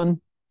chapter 1,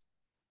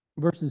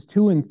 verses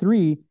 2 and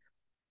 3,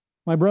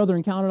 my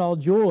brethren, count it all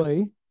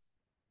joy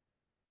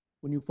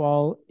when you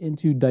fall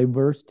into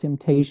diverse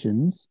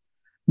temptations,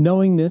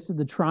 knowing this, that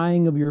the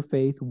trying of your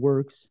faith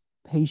works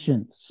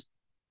patience.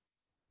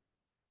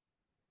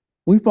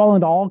 We fall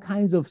into all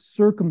kinds of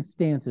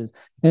circumstances.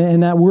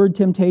 And that word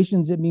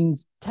temptations, it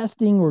means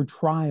testing or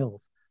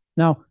trials.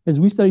 Now, as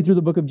we study through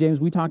the book of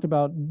James, we talked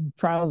about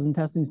trials and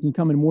testings can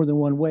come in more than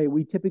one way.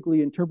 We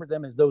typically interpret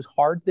them as those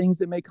hard things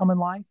that may come in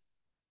life.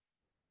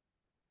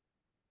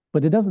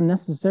 But it doesn't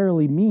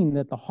necessarily mean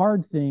that the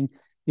hard thing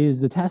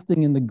is the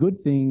testing and the good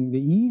thing, the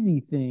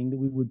easy thing that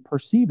we would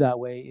perceive that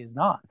way is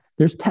not.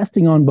 There's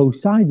testing on both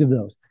sides of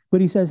those.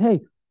 But he says, hey,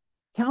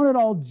 count it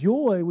all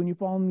joy when you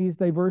fall in these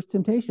diverse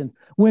temptations.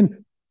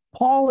 When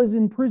Paul is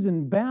in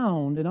prison,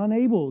 bound and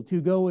unable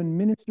to go and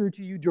minister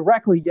to you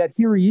directly, yet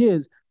here he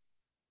is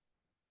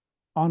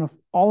on an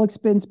all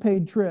expense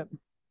paid trip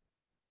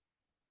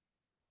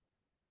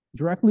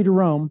directly to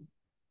Rome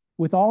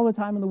with all the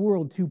time in the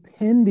world to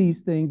pen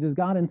these things as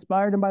God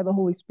inspired him by the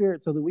Holy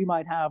Spirit so that we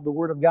might have the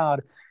Word of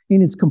God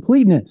in its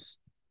completeness.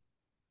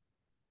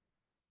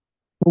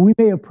 What we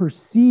may have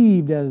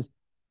perceived as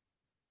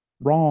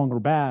wrong or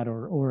bad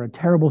or a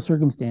terrible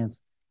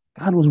circumstance,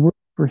 God was working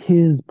for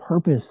his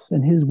purpose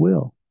and his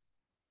will.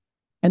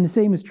 And the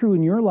same is true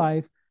in your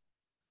life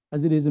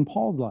as it is in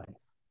Paul's life.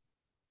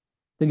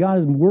 That God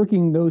is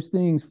working those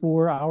things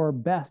for our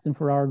best and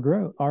for our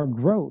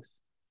growth.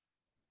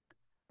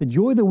 The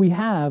joy that we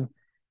have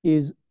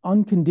is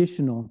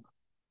unconditional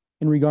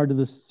in regard to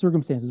the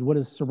circumstances, what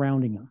is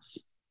surrounding us.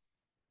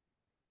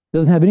 It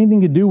doesn't have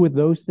anything to do with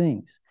those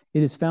things.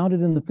 It is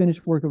founded in the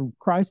finished work of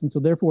Christ, and so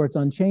therefore it's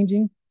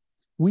unchanging.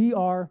 We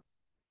are,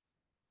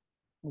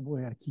 oh boy,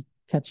 I got to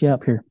catch you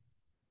up here.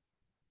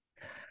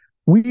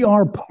 We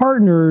are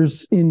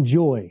partners in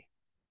joy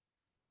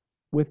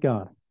with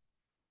God.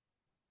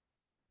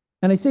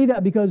 And I say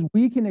that because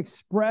we can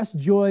express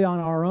joy on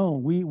our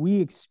own.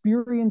 We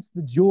experience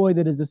the joy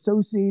that is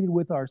associated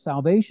with our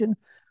salvation.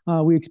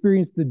 We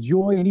experience the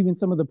joy, and even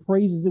some of the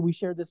praises that we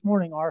shared this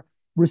morning are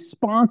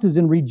responses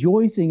and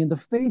rejoicing in the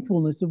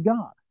faithfulness of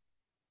God.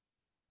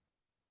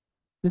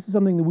 This is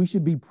something that we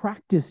should be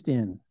practiced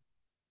in.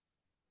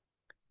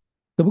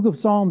 The book of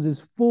Psalms is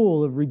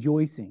full of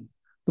rejoicing.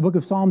 The book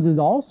of Psalms is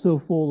also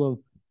full of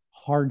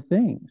hard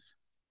things.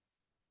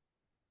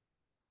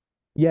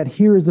 Yet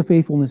here is the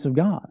faithfulness of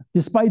God.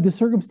 Despite the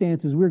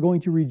circumstances, we're going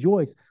to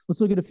rejoice.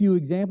 Let's look at a few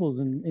examples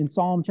in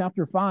Psalm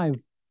chapter 5.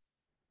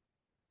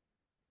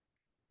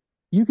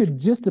 You could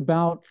just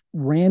about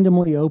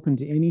randomly open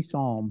to any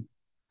psalm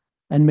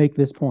and make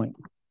this point.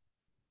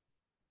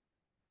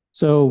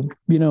 So,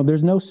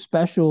 there's no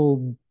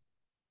special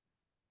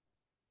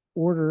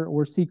order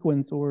or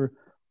sequence or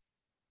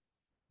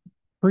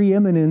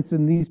preeminence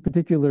in these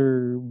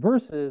particular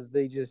verses.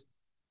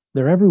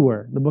 They're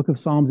everywhere. The book of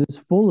Psalms is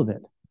full of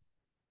it.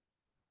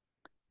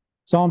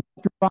 Psalm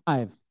chapter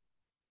 5,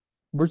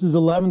 verses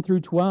 11 through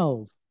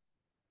 12. It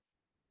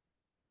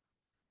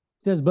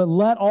says, but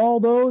let all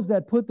those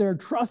that put their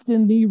trust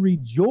in thee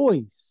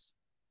rejoice.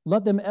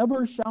 Let them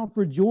ever shout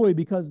for joy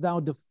because thou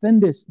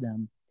defendest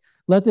them.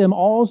 Let them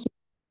also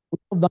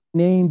thy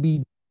name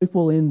be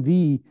joyful in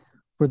thee,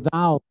 for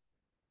thou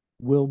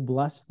wilt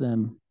bless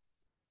them.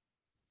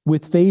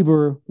 With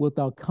favor wilt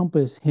thou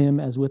compass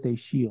him as with a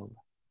shield.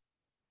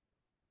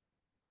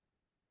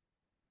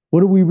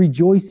 What are we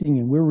rejoicing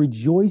in? We're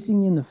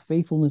rejoicing in the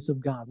faithfulness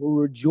of God.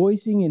 We're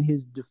rejoicing in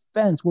his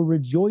defense. We're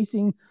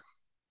rejoicing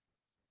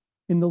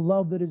in the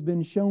love that has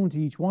been shown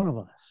to each one of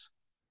us.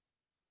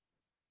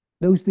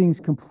 Those things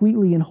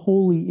completely and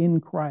wholly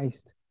in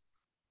Christ,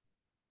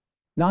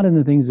 not in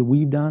the things that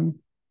we've done.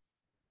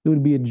 It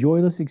would be a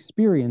joyless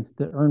experience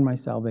to earn my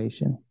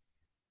salvation.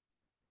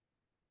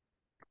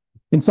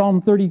 In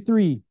Psalm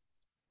 33,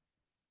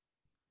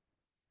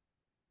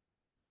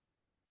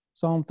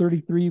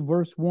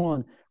 verse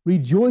 1,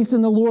 rejoice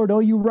in the Lord, O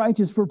you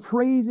righteous, for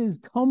praise is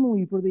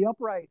comely for the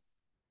upright.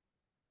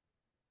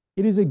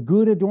 It is a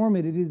good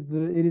adornment. It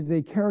is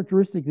a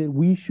characteristic that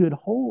we should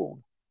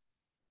hold.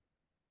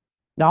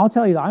 Now, I'll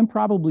tell you, I'm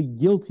probably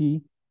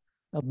guilty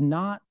of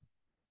not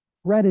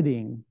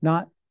crediting,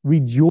 not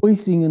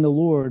rejoicing in the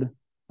Lord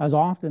as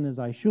often as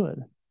I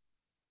should.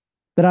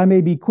 That I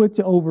may be quick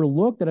to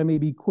overlook, that I may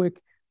be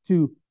quick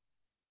to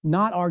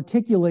not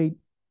articulate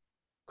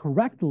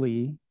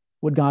correctly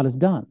what God has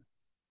done.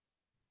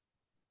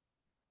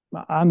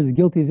 I'm as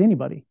guilty as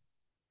anybody.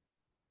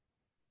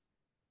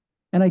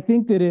 And I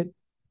think that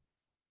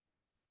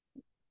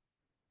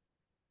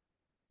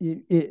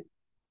it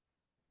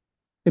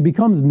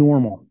becomes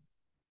normal.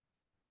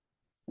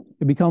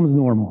 It becomes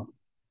normal.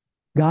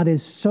 God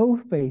is so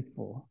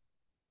faithful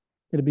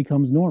that it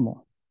becomes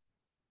normal.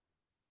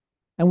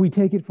 And we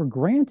take it for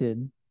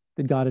granted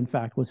that God, in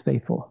fact, was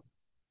faithful.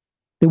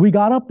 That we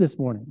got up this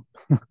morning.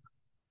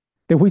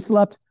 That we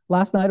slept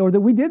last night, or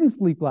that we didn't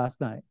sleep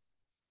last night.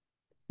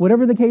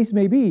 Whatever the case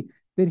may be,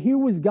 that here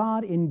was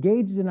God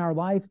engaged in our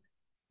life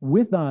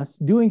with us,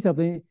 doing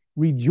something.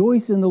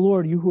 Rejoice in the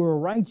Lord, you who are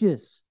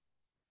righteous.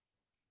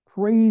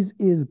 Praise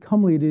is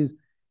comely. It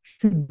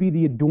should be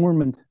the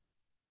adornment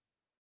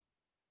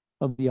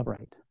of the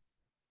upright.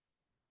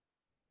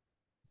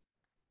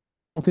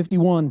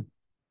 51.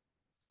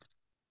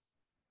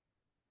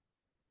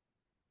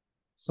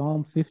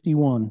 Psalm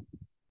 51.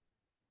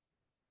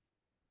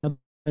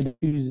 I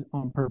choose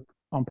on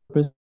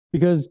purpose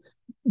because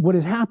what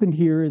has happened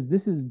here is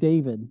this is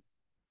David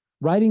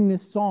writing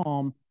this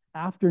psalm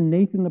after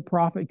Nathan the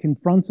prophet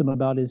confronts him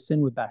about his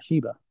sin with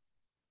Bathsheba.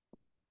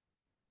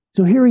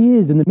 So here he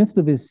is in the midst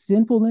of his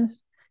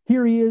sinfulness.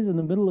 Here he is in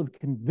the middle of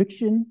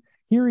conviction.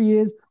 Here he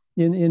is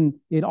in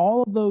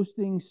all of those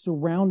things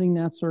surrounding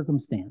that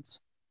circumstance.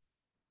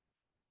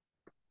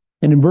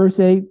 And in verse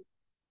 8,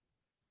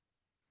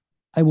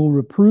 I will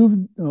reprove,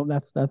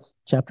 that's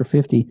chapter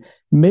 50.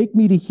 Make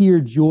me to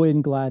hear joy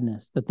and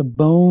gladness, that the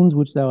bones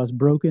which thou hast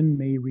broken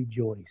may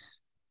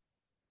rejoice.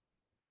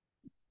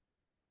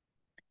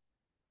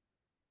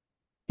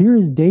 Here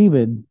is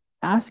David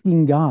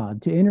asking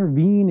God to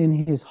intervene in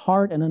his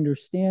heart and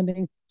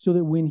understanding so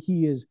that when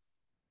he is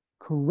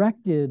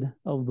corrected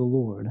of the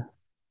Lord,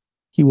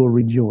 he will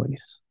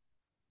rejoice.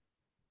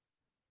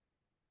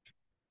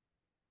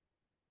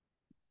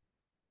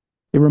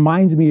 It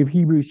reminds me of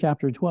Hebrews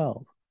chapter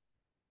 12.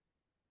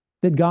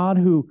 That God,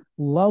 who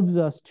loves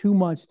us too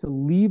much to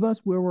leave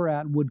us where we're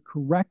at, would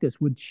correct us,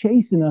 would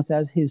chasten us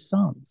as his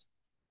sons.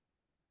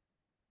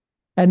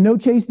 And no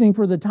chastening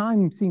for the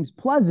time seems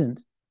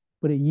pleasant,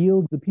 but it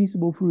yields the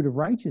peaceable fruit of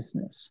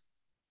righteousness.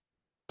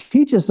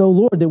 Teach us, O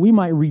Lord, that we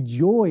might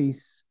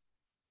rejoice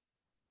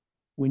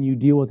when you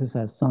deal with us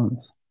as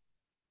sons.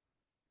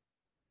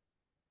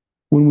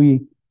 When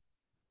we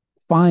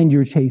find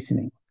your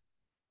chastening.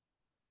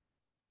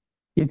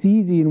 It's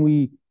easy and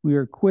we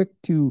are quick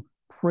to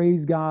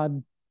praise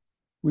God.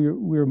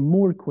 We're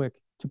more quick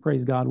to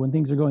praise God when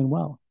things are going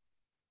well.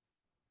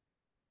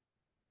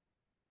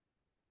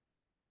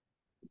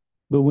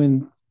 But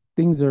when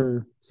things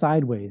are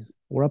sideways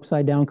or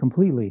upside down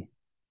completely,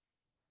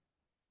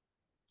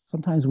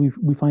 sometimes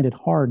we find it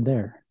hard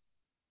there.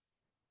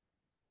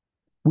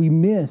 We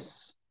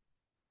miss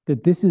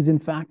that this is in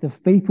fact a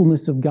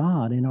faithfulness of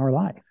God in our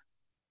life.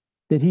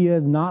 That he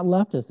has not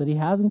left us, that he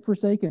hasn't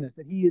forsaken us,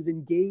 that he is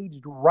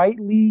engaged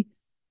rightly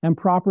and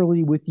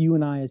properly with you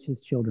and I as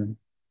his children.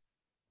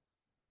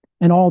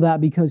 And all that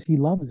because he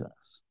loves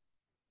us.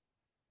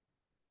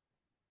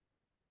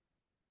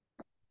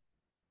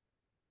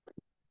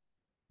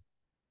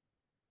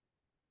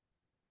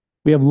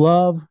 We have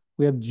love,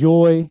 we have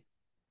joy,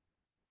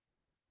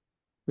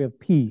 we have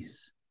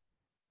peace.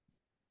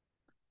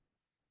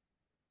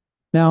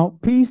 Now,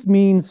 peace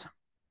means,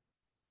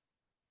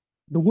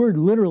 the word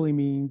literally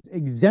means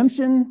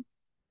exemption.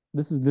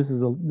 This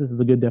is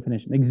a good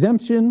definition.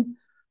 Exemption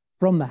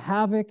from the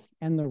havoc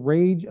and the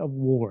rage of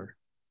war.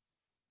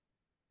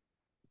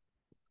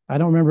 I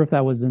don't remember if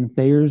that was in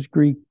Thayer's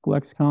Greek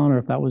lexicon or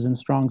if that was in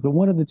Strong's, but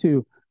one of the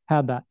two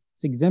had that.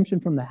 It's exemption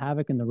from the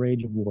havoc and the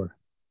rage of war.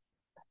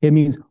 It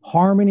means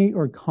harmony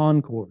or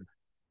concord,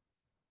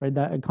 right?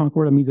 That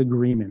concord means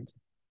agreement.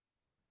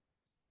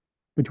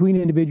 Between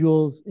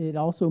individuals, it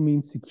also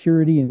means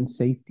security and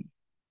safety.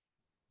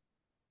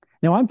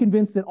 Now, I'm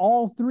convinced that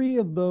all three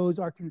of those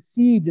are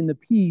conceived in the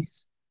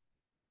peace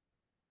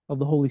of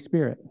the Holy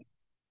Spirit.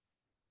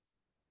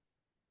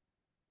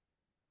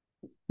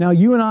 Now,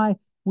 you and I,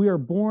 we are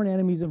born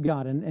enemies of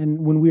God. And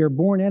when we are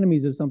born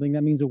enemies of something,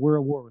 that means that we're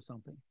at war with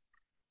something.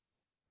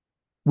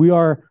 We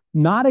are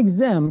not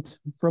exempt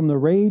from the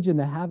rage and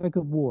the havoc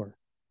of war.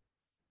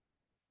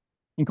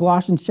 In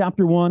Colossians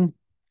chapter 1,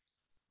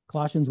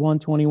 Colossians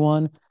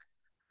 1:21,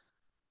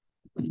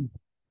 it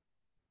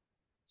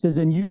says,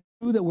 and you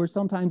that were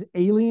sometimes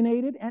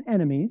alienated and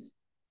enemies.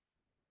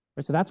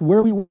 So that's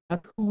where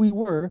that's who we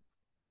were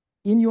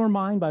in your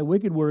mind by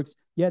wicked works,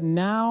 yet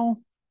now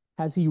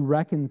has he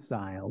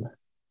reconciled.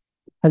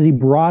 Has he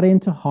brought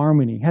into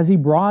harmony? Has he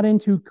brought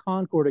into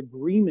concord,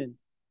 agreement?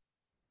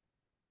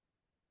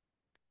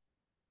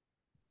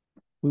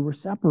 We were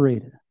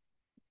separated.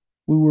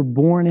 We were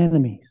born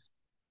enemies.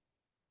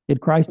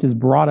 Yet Christ has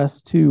brought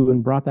us to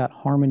and brought that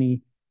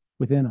harmony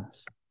within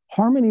us.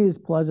 Harmony is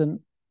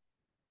pleasant,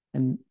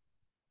 and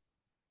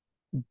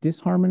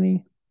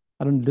disharmony,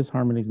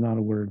 disharmony is not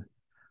a word.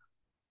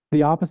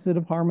 The opposite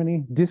of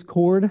harmony,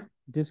 discord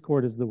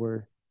is the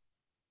word,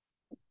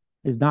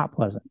 is not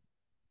pleasant.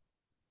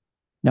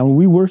 Now, when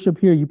we worship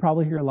here, you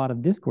probably hear a lot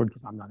of discord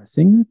because I'm not a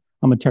singer.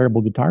 I'm a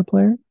terrible guitar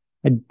player.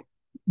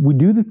 We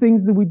do the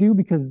things that we do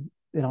because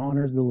it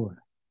honors the Lord.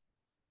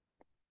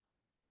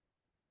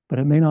 But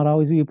it may not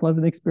always be a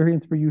pleasant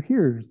experience for you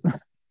hearers.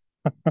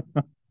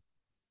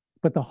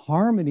 But the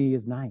harmony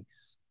is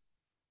nice.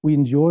 We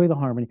enjoy the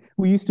harmony.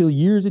 We used to,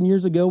 years and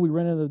years ago, we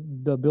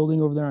rented the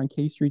building over there on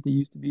K Street that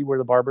used to be where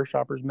the barber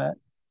shoppers met.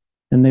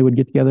 And they would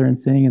get together and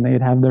sing, and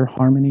they'd have their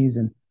harmonies.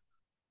 And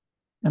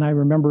I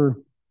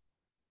remember,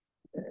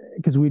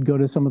 because we'd go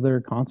to some of their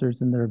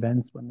concerts and their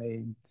events when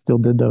they still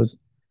did those.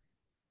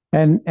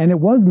 And it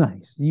was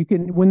nice. You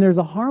can, when there's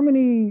a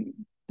harmony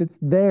that's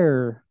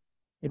there,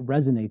 it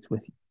resonates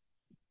with you.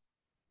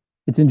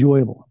 It's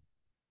enjoyable.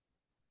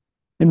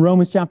 In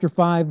Romans chapter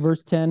 5,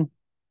 verse 10,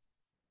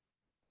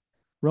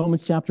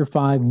 Romans chapter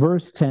 5,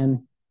 verse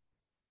 10,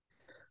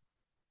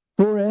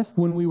 for if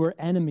when we were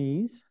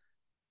enemies,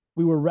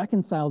 we were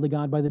reconciled to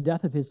God by the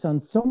death of his son,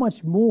 so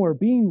much more,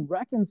 being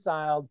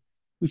reconciled,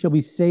 we shall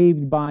be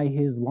saved by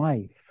his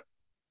life.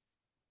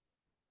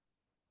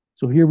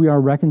 So here we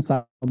are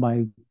reconciled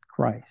by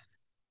Christ.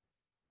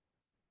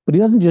 But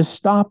he doesn't just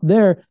stop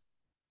there.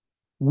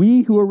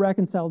 We who are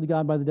reconciled to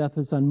God by the death of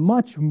his son,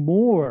 much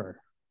more,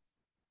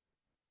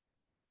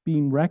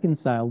 being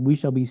reconciled, we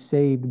shall be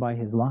saved by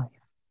his life.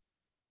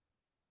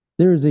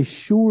 There is a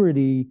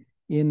surety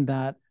in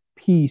that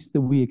peace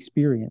that we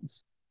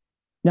experience.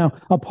 Now,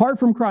 apart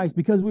from Christ,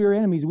 because we are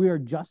enemies, we are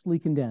justly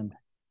condemned.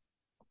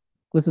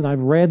 Listen,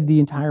 I've read the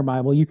entire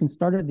Bible. You can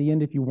start at the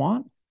end if you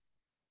want.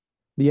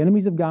 The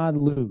enemies of God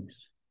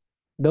lose.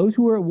 Those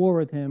who are at war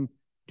with him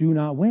do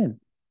not win.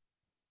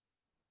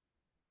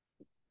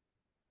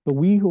 But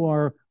we who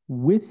are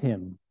with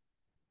him,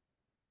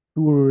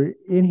 who are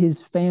in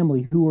his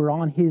family, who are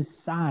on his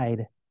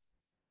side,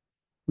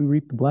 we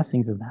reap the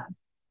blessings of that.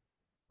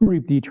 We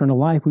reap the eternal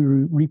life. We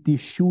reap the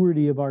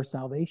surety of our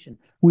salvation.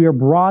 We are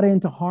brought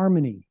into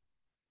harmony.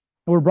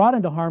 And we're brought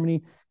into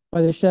harmony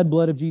by the shed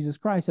blood of Jesus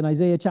Christ. In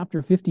Isaiah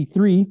chapter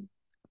 53, if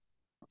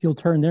you'll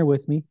turn there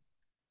with me,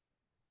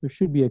 there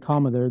should be a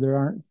comma there. There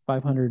aren't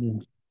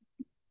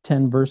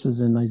 510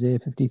 verses in Isaiah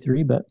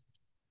 53, but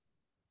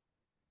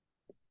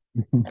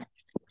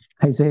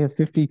Isaiah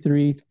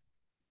 53,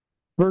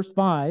 verse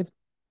 5.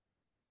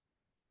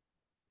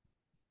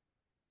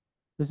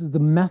 This is the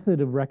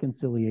method of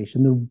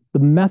reconciliation, the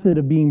method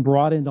of being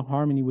brought into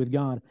harmony with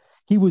God.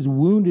 He was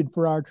wounded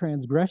for our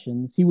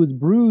transgressions. He was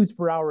bruised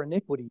for our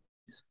iniquities.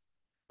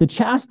 The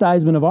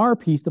chastisement of our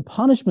peace, the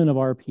punishment of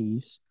our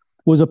peace,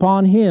 was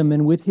upon him,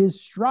 and with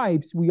his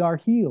stripes we are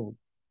healed.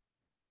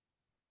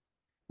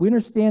 We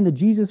understand that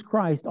Jesus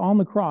Christ on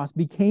the cross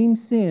became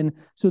sin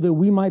so that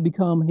we might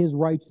become his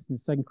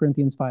righteousness, 2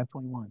 Corinthians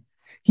 5:21.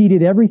 He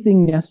did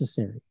everything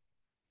necessary.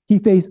 He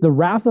faced the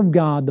wrath of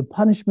God, the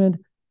punishment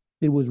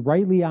that was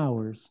rightly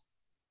ours,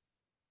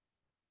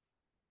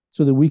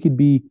 so that we could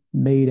be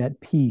made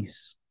at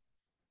peace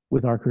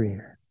with our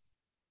Creator.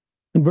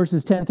 In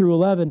verses 10 through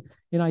 11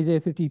 in Isaiah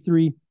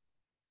 53,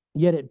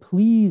 yet it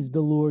pleased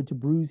the Lord to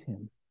bruise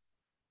him.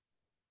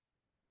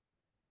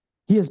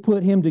 He has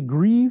put him to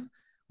grief.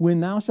 When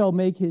thou shalt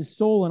make his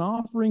soul an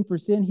offering for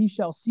sin, he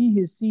shall see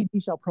his seed, he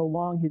shall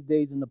prolong his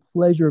days, and the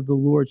pleasure of the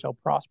Lord shall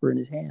prosper in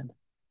his hand.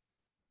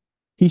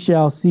 He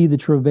shall see the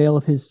travail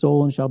of his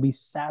soul and shall be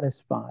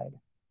satisfied.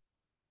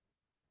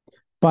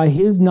 By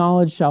his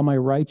knowledge shall my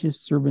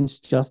righteous servants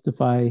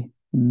justify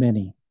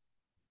many,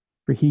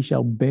 for he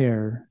shall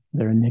bear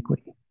their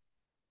iniquity.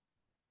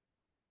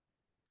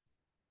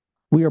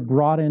 We are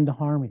brought into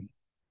harmony.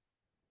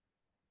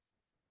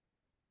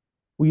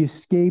 We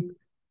escape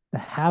the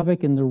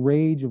havoc and the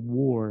rage of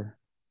war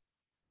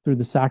through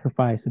the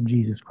sacrifice of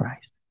Jesus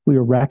Christ. We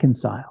are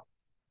reconciled.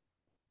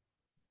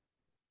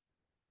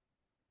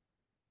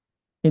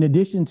 In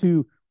addition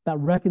to that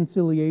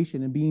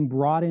reconciliation and being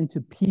brought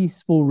into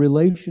peaceful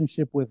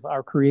relationship with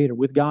our Creator,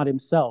 with God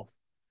himself,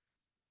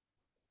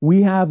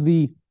 we have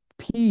the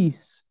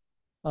peace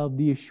of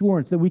the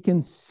assurance that we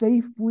can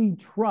safely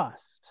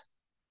trust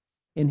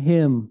in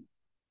him.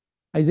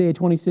 Isaiah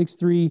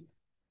 26:3,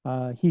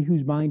 he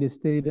whose mind is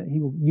stayed,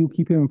 you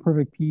keep him in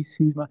perfect peace.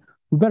 We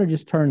better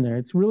just turn there.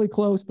 It's really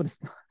close, but it's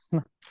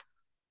not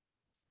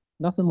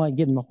nothing like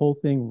getting the whole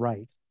thing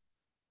right.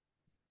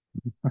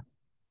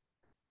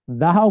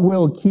 Thou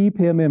wilt keep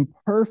him in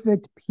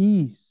perfect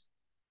peace,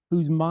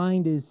 whose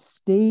mind is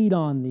stayed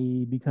on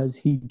thee, because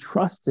he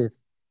trusteth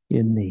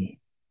in thee.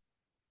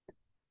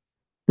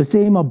 The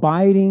same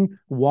abiding,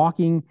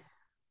 walking,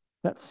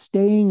 that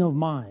staying of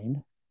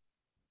mind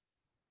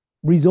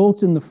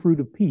results in the fruit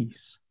of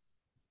peace.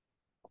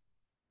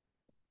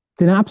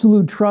 It's an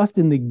absolute trust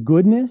in the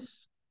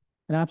goodness,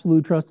 an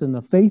absolute trust in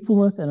the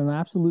faithfulness, and an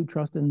absolute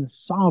trust in the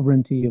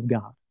sovereignty of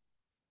God.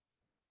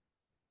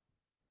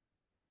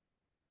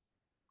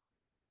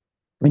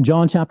 In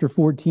John chapter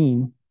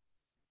 14,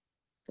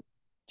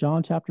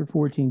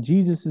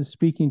 Jesus is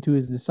speaking to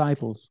his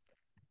disciples.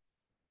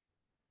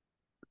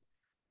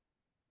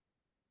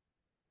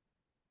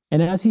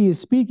 And as he is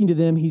speaking to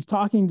them, he's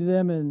talking to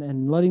them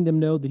and letting them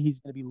know that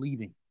he's going to be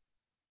leaving.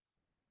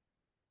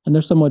 And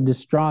they're somewhat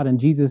distraught, and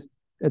Jesus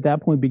at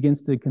that point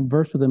begins to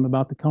converse with them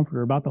about the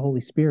Comforter, about the Holy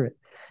Spirit.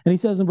 And he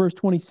says in verse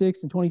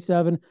 26 and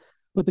 27,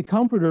 but the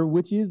Comforter,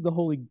 which is the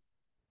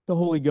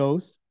Holy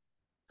Ghost,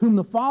 whom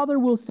the Father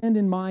will send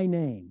in my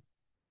name,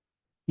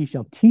 he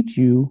shall teach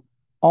you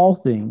all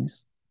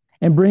things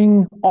and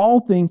bring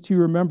all things to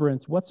your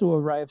remembrance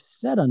whatsoever I have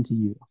said unto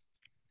you.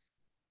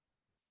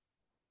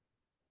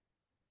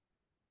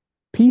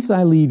 Peace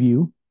I leave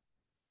you,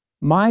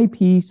 my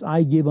peace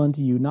I give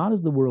unto you, not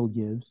as the world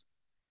gives,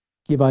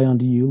 give I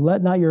unto you.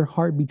 Let not your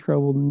heart be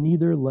troubled,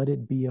 neither let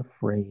it be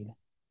afraid.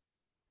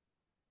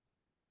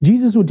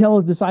 Jesus would tell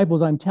his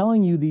disciples, I'm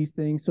telling you these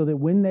things so that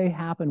when they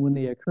happen, when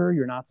they occur,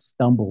 you're not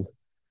stumbled.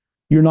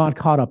 You're not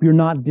caught up. You're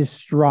not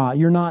distraught.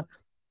 You're not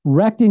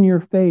wrecked in your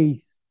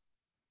faith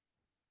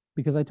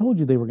because I told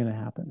you they were going to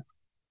happen.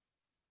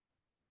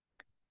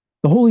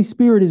 The Holy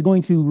Spirit is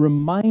going to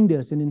remind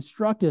us and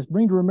instruct us,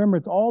 bring to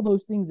remembrance all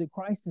those things that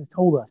Christ has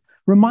told us.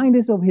 Remind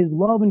us of his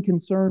love and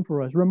concern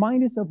for us.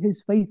 Remind us of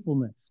his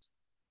faithfulness.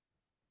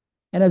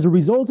 And as a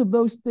result of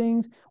those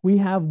things, we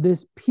have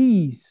this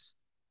peace,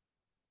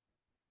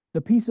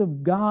 the peace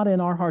of God in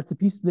our hearts, the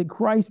peace that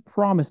Christ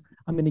promised.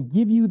 I'm going to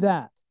give you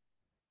that.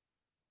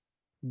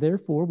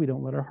 Therefore, we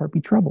don't let our heart be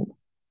troubled.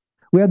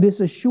 We have this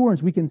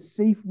assurance we can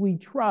safely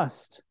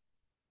trust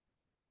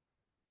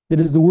that,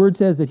 as the word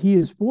says, that he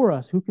is for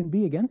us, who can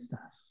be against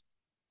us?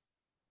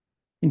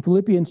 In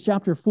Philippians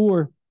chapter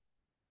 4,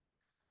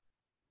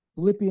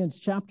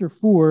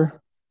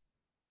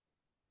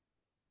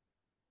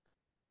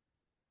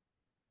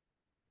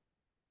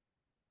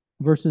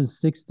 verses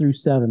 6 through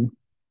 7.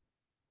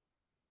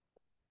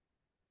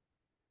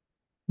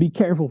 Be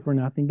careful for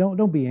nothing.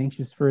 Don't be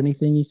anxious for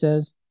anything, he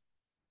says.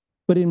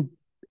 But in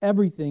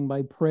everything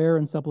by prayer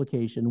and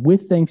supplication,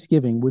 with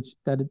thanksgiving, which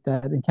that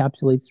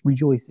encapsulates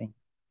rejoicing.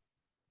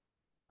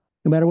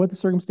 No matter what the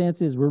circumstance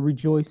is, we're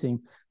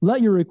rejoicing.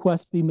 Let your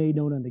requests be made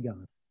known unto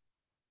God.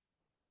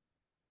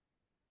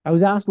 I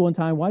was asked one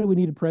time, why do we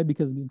need to pray?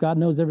 Because God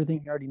knows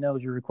everything. He already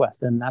knows your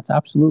request. And that's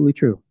absolutely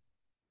true.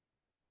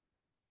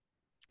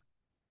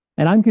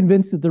 And I'm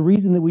convinced that the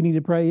reason that we need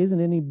to pray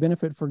isn't any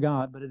benefit for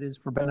God, but it is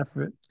for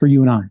benefit for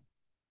you and I.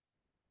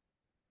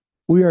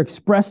 We are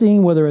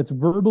expressing, whether it's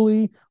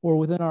verbally or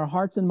within our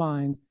hearts and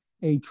minds,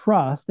 a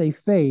trust, a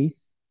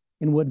faith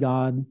in what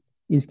God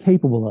is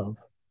capable of,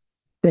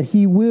 that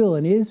he will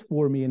and is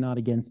for me and not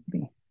against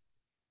me.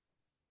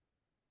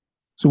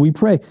 So we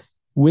pray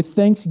with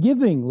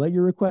thanksgiving, let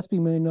your requests be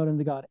made known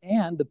unto God,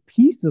 and the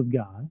peace of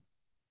God,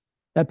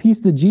 that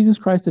peace that Jesus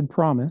Christ had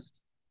promised,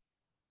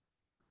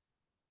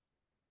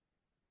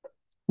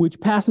 which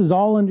passes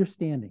all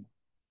understanding.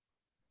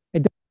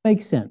 It doesn't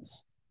make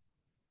sense.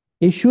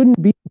 It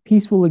shouldn't be a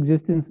peaceful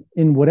existence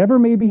in whatever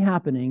may be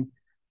happening,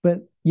 but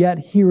yet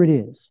here it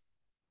is.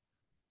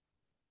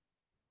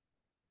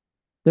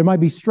 There might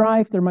be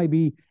strife, there might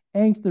be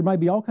angst, there might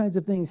be all kinds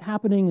of things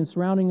happening and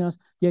surrounding us,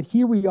 yet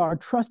here we are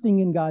trusting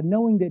in God,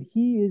 knowing that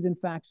he is in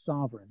fact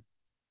sovereign,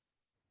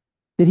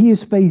 that he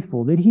is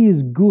faithful, that he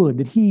is good,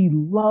 that he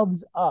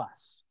loves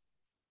us.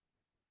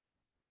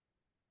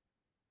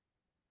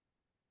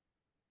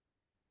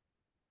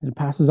 And it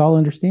passes all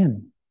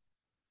understanding.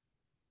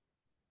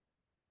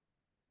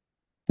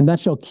 And that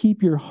shall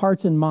keep your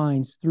hearts and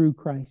minds through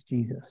Christ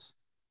Jesus.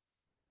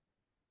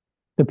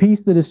 The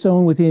peace that is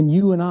sown within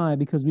you and I,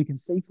 because we can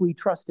safely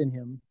trust in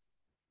him,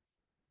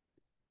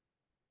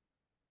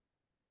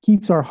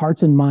 keeps our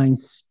hearts and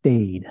minds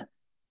stayed,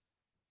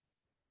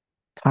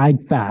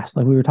 tied fast,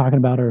 like we were talking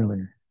about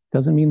earlier.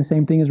 Doesn't mean the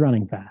same thing as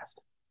running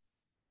fast.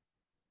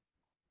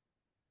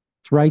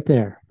 It's right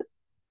there.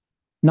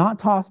 Not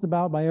tossed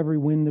about by every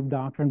wind of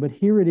doctrine, but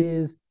here it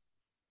is,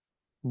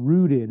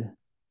 rooted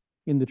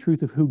in the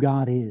truth of who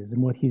God is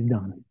and what he's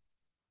done.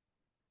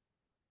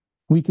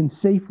 We can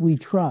safely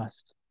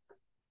trust.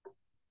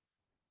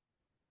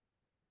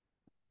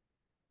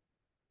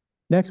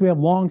 Next, we have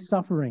long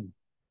suffering.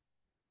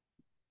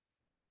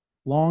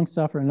 Long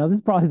suffering. Now, this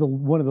is probably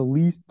one of the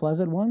least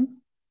pleasant ones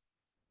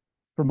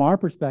from our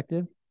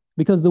perspective,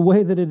 because the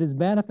way that it is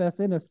manifest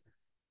in us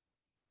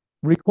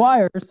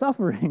requires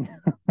suffering.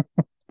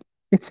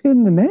 It's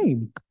in the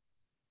name.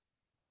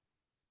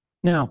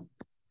 Now,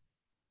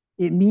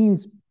 it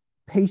means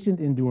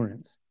patient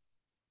endurance.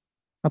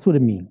 That's what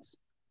it means.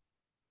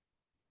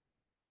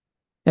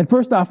 And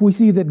first off, we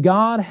see that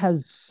God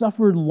has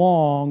suffered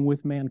long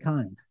with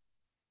mankind.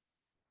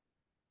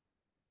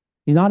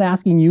 He's not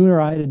asking you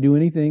or I to do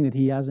anything that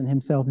he hasn't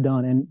himself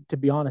done. And to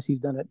be honest, he's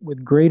done it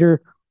with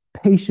greater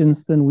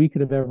patience than we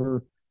could have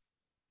ever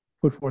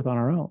put forth on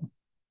our own.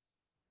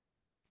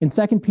 In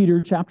 2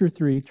 Peter chapter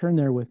 3, turn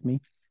there with me.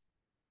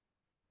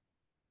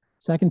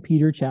 2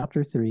 Peter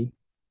chapter 3.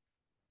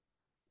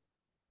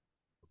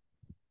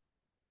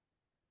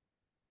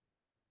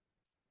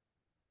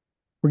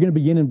 We're going to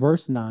begin in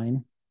verse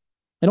 9.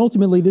 And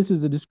ultimately, this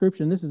is a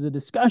description, this is a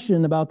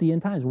discussion about the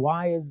end times.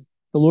 Why is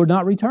the Lord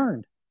not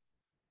returned?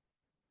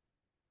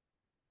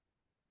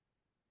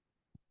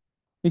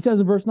 He says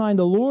in verse 9,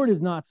 the Lord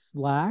is not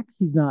slack.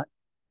 He's not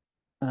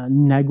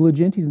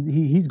negligent.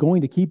 He's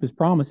going to keep his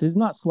promises,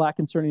 not slack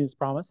concerning his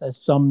promise,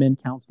 as some men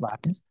count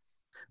slackness,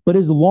 but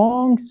is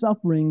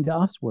long-suffering to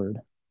usward,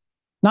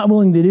 not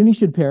willing that any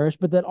should perish,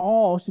 but that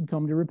all should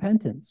come to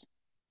repentance.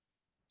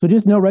 So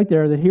just know right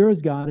there that here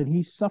is God, and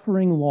he's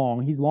suffering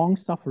long. He's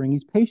long-suffering.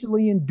 He's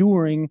patiently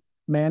enduring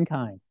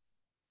mankind.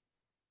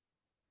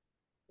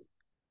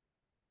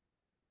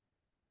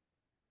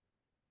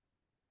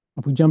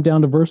 If we jump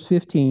down to verse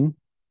 15,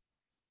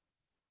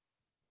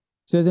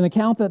 it says, an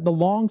account that the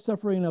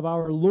long-suffering of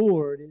our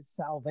Lord is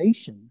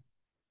salvation,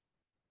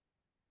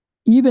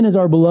 even as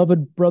our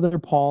beloved brother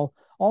Paul,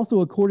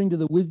 also according to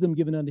the wisdom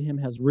given unto him,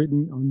 has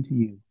written unto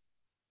you.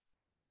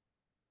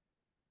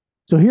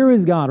 So here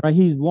is God, right?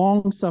 He's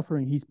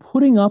long-suffering. He's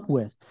putting up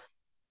with.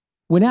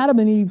 When Adam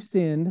and Eve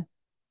sinned,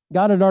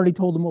 God had already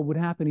told them what would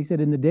happen. He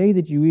said, in the day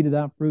that you eat of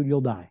that fruit,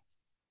 you'll die.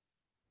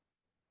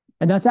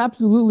 And that's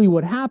absolutely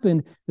what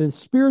happened. The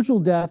spiritual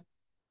death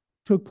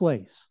took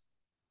place.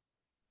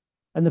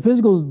 And the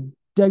physical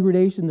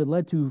degradation that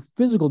led to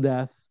physical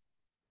death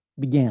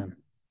began.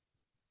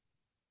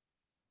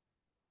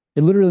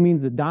 It literally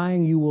means that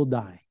dying, you will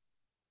die.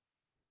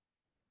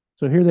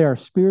 So here they are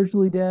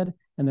spiritually dead,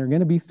 and they're going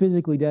to be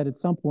physically dead at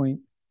some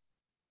point.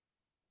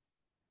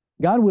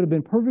 God would have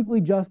been perfectly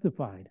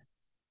justified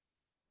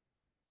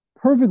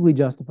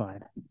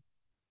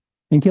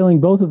in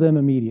killing both of them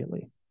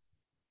immediately.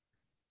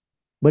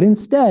 But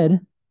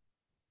instead,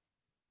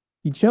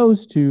 he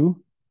chose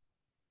to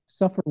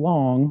suffer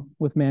long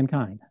with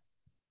mankind.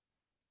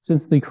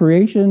 Since the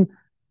creation,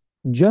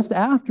 just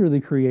after the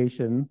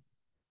creation,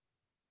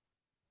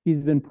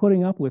 he's been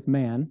putting up with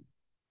man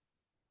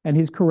and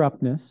his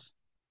corruptness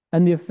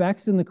and the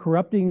effects and the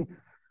corrupting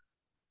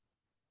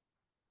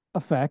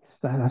effects,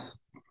 that's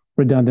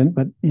redundant,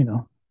 but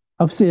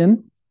of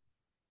sin.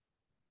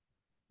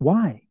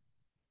 Why?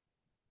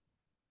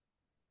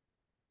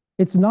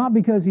 It's not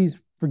because he's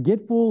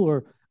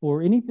forgetful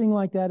or anything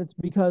like that. It's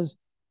because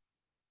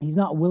he's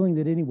not willing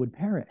that any would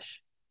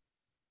perish.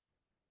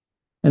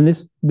 And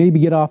this maybe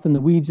get off in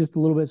the weeds just a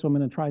little bit, so I'm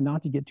going to try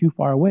not to get too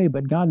far away,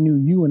 but God knew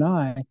you and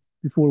I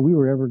before we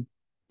were ever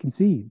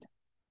conceived.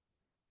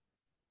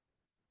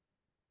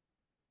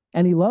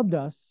 And he loved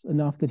us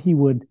enough that he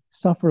would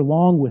suffer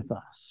long with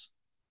us.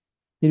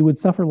 He would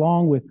suffer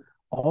long with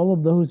all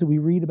of those that we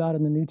read about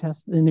in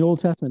the Old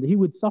Testament. He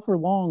would suffer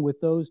long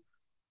with those.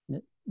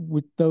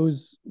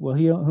 Well,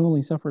 he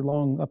only suffered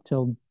long up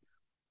till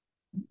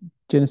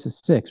Genesis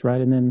 6, right?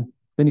 And then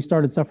he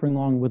started suffering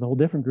long with a whole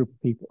different group of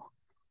people.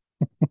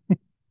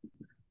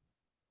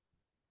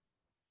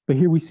 But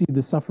here we see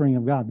the suffering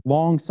of God,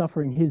 long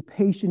suffering, his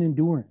patient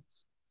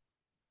endurance.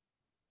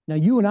 Now,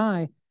 you and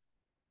I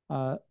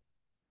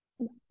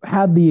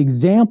have the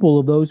example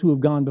of those who have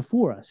gone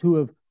before us, who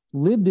have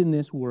lived in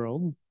this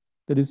world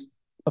that is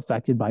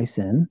affected by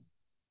sin.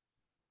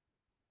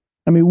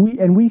 I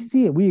mean, we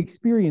see it, we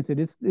experience it.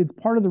 It's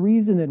part of the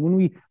reason that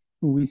when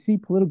we see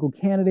political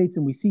candidates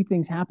and we see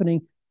things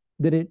happening,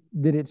 that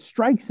it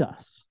strikes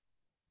us,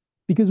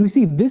 because we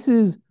see this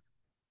is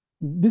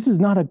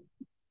not a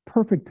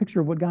perfect picture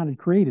of what God had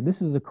created.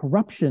 This is a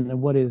corruption of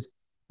what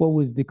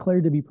was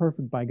declared to be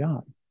perfect by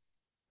God.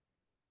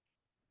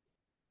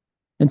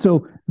 And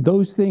so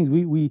those things,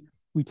 we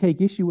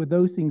take issue with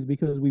those things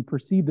because we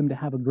perceive them to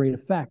have a great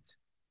effect,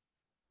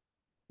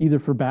 either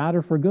for bad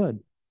or for good.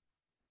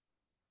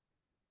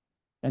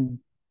 And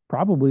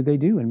probably they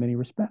do in many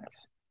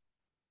respects.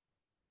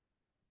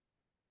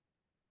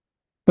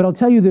 But I'll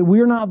tell you that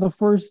we're not the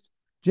first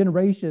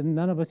generation,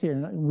 none of us here,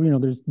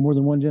 there's more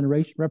than one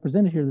generation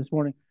represented here this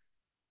morning.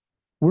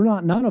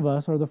 None of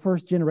us are the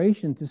first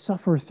generation to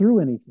suffer through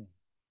anything.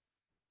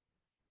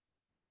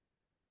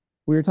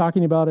 We were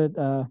talking about it,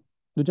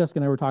 Jessica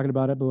and I were talking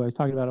about it, but I was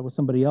talking about it with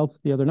somebody else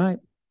the other night.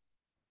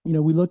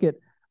 We look at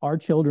our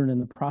children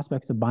and the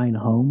prospects of buying a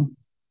home.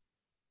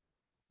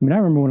 I mean, I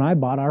remember when I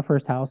bought our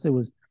first house, I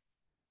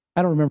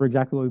don't remember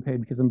exactly what we paid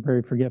because I'm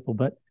very forgetful,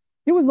 but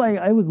it was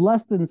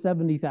less than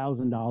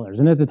 $70,000.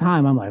 And at the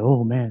time, I'm like,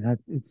 oh man,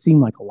 it seemed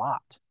like a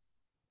lot.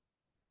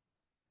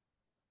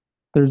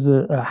 There's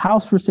a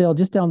house for sale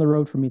just down the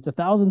road from me. It's a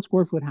 1,000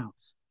 square foot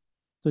house.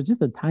 So it's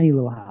just a tiny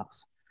little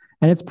house.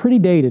 And it's pretty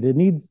dated. It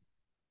needs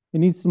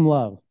some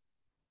love.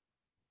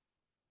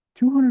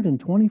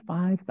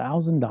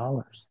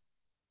 $225,000.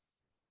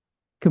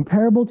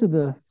 Comparable to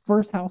the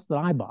first house that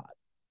I bought.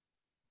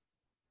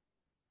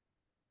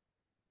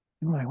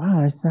 I'm like,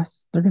 wow,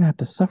 they're going to have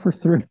to suffer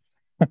through.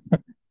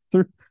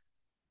 But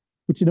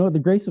you know what? The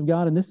grace of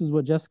God, and this is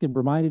what Jessica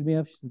reminded me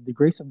of, she said, the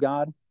grace of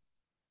God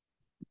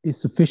is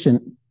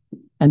sufficient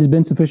and has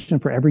been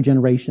sufficient for every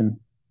generation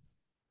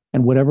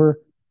and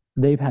whatever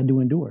they've had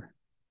to endure.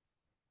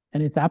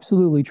 And it's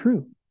absolutely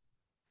true.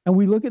 And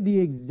we look at the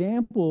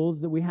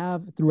examples that we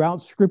have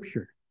throughout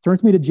Scripture. Turn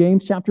with me to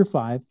James chapter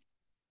 5.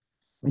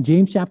 In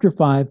James chapter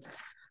 5,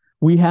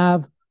 we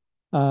have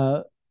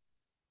a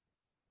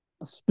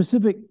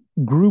specific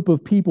group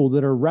of people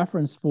that are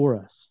referenced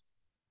for us.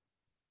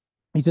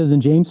 He says in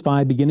James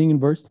 5, beginning in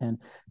verse 10,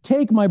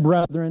 "Take, my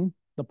brethren,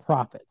 the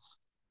prophets,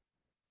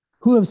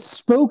 who have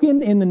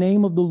spoken in the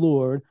name of the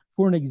Lord,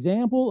 for an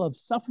example of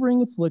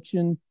suffering,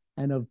 affliction,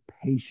 and of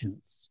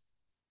patience.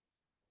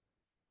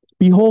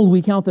 Behold,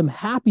 we count them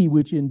happy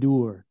which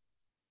endure.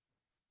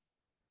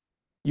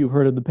 You've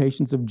heard of the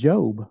patience of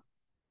Job,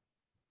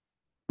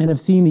 and have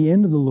seen the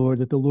end of the Lord,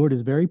 that the Lord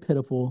is very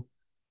pitiful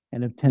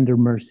and of tender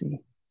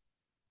mercy."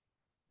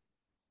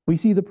 We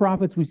see the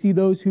prophets, we see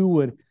those who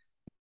would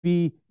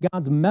be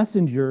God's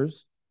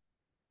messengers.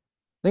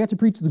 They got to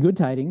preach the good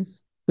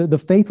tidings, the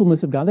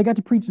faithfulness of God. They got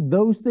to preach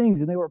those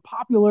things, and they were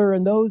popular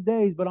in those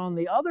days. But on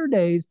the other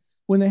days,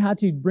 when they had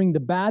to bring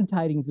the bad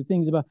tidings, the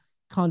things about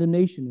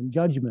condemnation and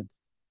judgment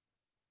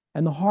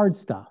and the hard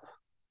stuff,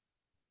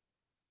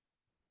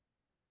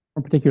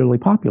 weren't particularly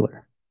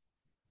popular.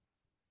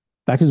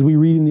 In fact, as we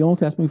read in the Old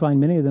Testament, we find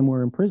many of them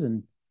were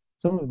imprisoned,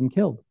 some of them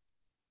killed.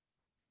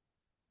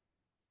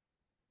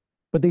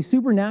 but they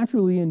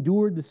supernaturally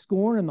endured the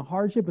scorn and the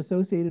hardship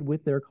associated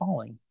with their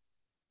calling.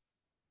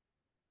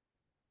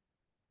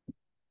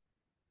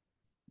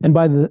 And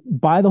by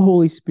the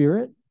Holy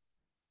Spirit,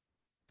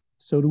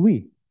 so do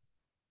we.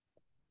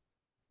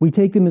 We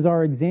take them as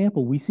our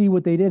example. We see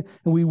what they did.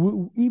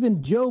 And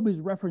even Job is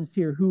referenced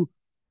here, who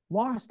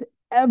lost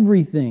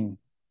everything.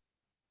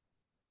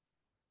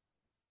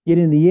 Yet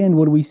in the end,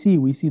 what do we see?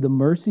 We see the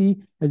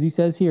mercy, as he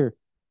says here.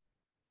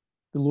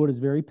 The Lord is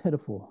very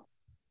pitiful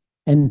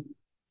and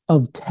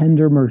of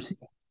tender mercy.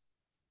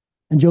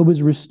 And Job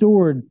is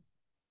restored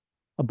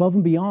above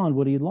and beyond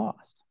what he had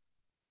lost.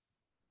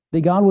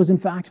 That God was in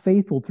fact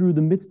faithful through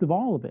the midst of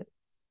all of it.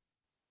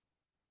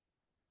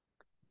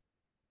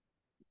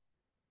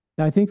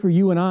 Now, I think for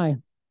you and I,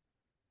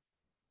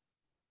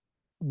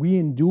 we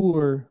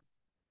endure,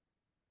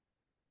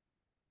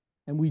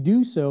 and we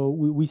do so,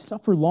 we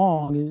suffer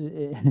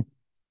long.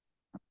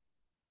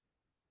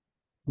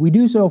 We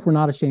do so if we're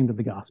not ashamed of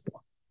the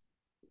gospel.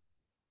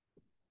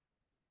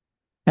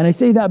 And I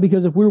say that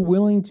because if we're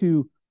willing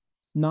to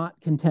not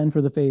contend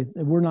for the faith,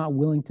 if we're not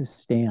willing to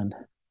stand,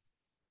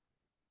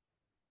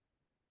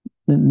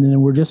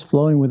 then we're just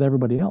flowing with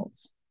everybody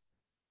else.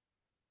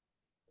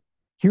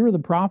 Here are the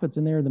prophets,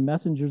 and they are the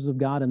messengers of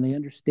God, and they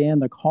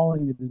understand the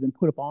calling that has been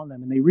put upon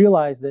them, and they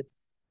realize that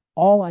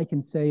all I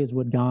can say is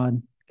what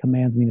God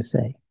commands me to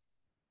say.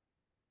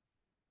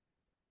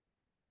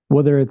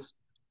 Whether it's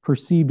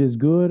perceived as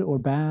good or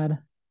bad,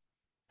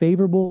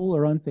 favorable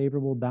or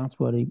unfavorable, that's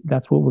what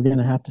we're going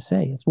to have to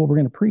say. It's what we're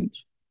going to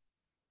preach.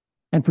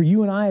 And for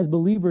you and I as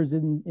believers,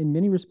 in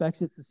many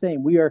respects, it's the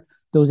same. We are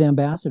those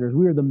ambassadors.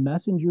 We are the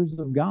messengers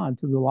of God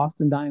to the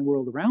lost and dying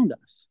world around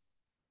us.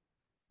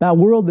 That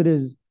world that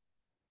is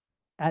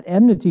at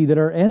enmity, that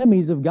are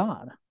enemies of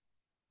God.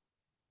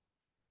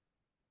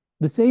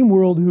 The same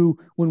world who,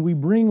 when we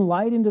bring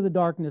light into the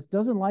darkness,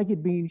 doesn't like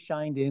it being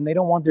shined in. They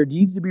don't want their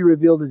deeds to be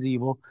revealed as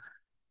evil.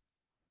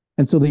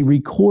 And so they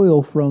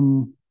recoil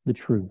from the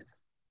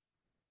truth.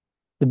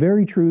 The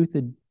very truth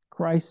that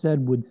Christ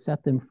said would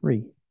set them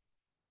free.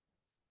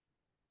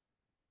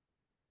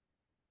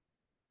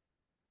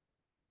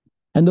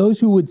 And those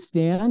who would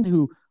stand,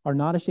 who are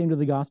not ashamed of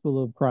the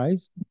gospel of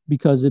Christ,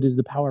 because it is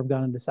the power of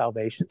God unto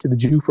salvation, to the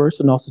Jew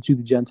first and also to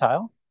the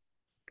Gentile,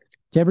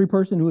 to every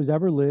person who has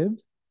ever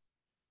lived,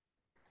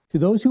 to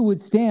those who would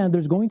stand,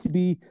 there's going to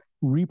be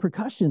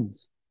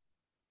repercussions.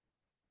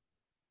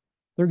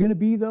 There are going to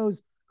be those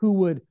who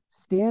would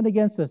stand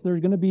against us. There's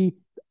going to be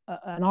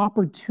an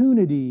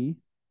opportunity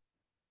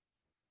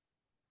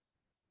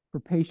for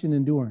patient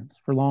endurance,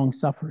 for long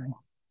suffering.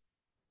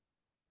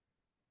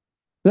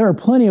 There are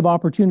plenty of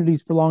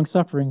opportunities for long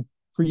suffering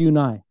for you and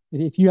I.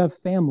 If you have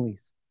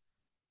families,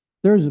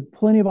 there's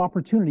plenty of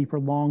opportunity for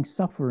long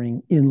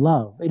suffering in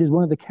love. It is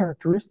one of the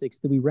characteristics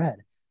that we read.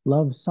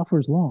 Love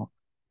suffers long.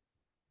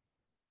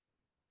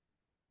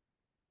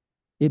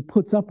 It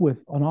puts up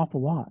with an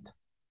awful lot.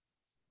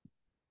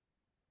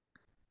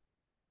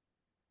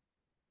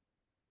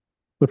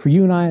 But for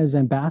you and I as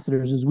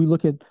ambassadors, as we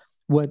look at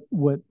what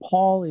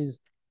Paul is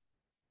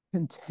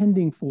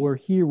contending for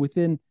here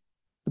within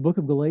the book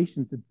of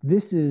Galatians, that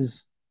this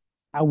is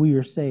how we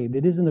are saved.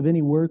 It isn't of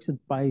any works, it's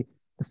by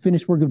the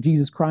finished work of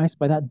Jesus Christ,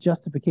 by that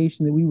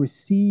justification that we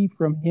receive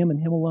from him and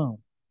him alone.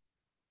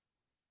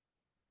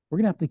 We're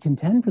going to have to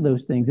contend for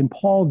those things. And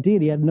Paul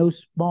did. He had no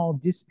small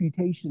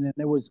disputation, and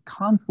there was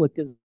conflict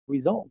as a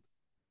result.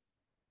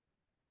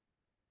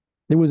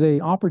 There was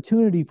an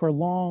opportunity for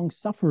long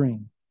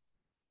suffering.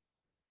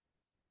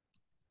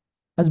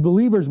 As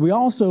believers, we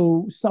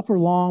also suffer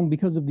long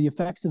because of the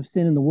effects of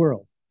sin in the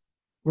world.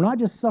 We're not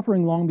just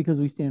suffering long because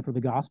we stand for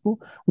the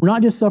gospel. We're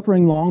not just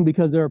suffering long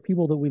because there are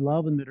people that we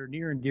love and that are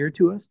near and dear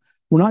to us.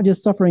 We're not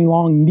just suffering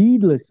long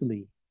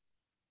needlessly.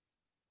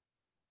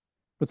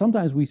 But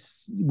sometimes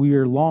we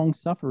are long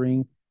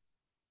suffering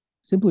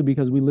simply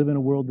because we live in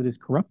a world that is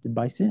corrupted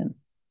by sin.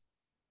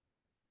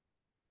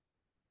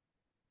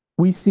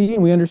 We see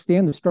and we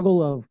understand the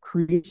struggle of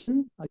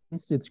creation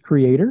against its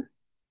creator.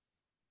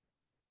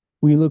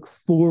 We look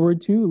forward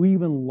to, we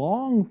even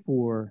long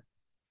for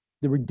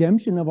the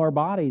redemption of our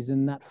bodies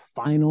in that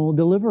final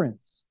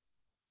deliverance,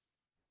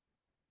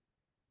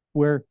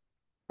 where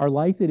our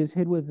life that is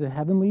hid with the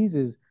heavenlies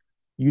is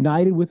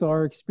united with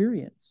our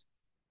experience.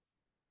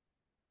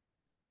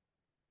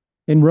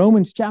 In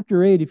Romans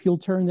chapter 8, if you'll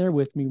turn there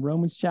with me,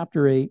 Romans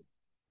chapter 8,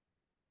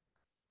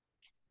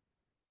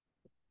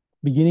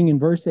 beginning in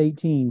verse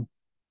 18.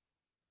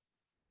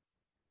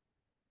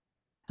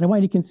 And I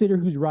want you to consider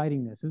who's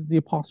writing this. This is the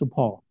Apostle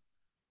Paul,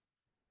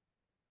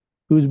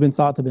 who has been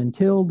sought to have been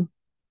killed,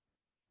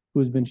 who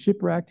has been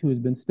shipwrecked, who has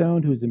been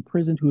stoned, who is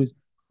imprisoned, who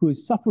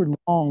has suffered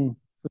long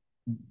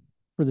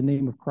for the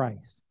name of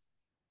Christ.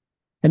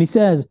 And he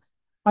says,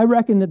 I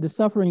reckon that the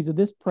sufferings of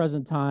this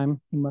present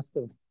time, he must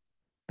have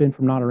been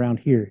from not around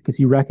here, because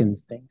he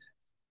reckons things.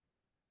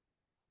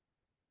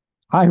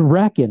 I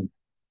reckon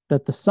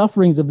that the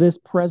sufferings of this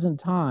present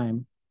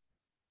time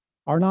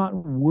are not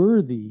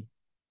worthy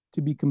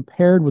to be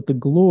compared with the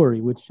glory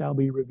which shall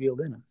be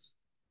revealed in us.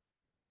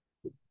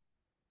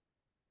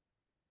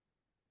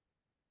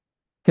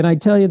 Can I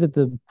tell you that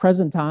the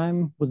present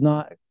time was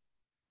not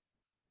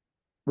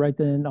right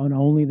then and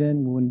only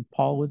then when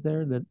Paul was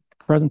there? That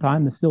the present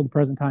time is still the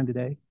present time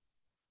today.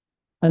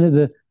 And that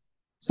the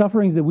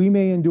sufferings that we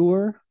may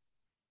endure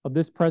of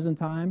this present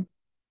time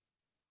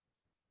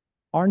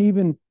aren't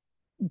even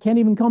can't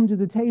even come to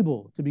the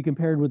table to be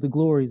compared with the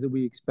glories that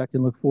we expect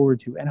and look forward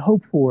to and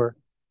hope for,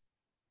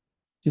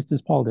 just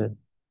as Paul did.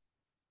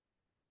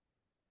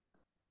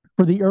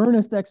 For the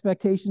earnest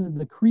expectation of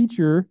the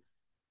creature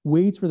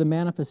waits for the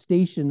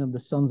manifestation of the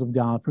sons of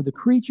God. For the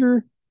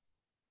creature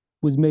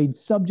was made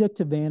subject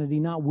to vanity,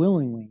 not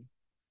willingly,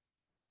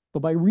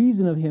 but by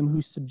reason of him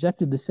who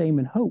subjected the same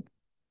in hope.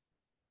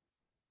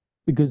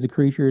 Because the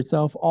creature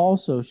itself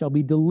also shall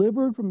be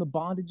delivered from the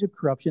bondage of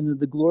corruption and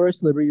the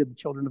glorious liberty of the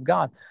children of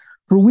God.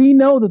 For we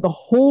know that the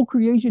whole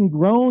creation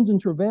groans and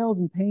travails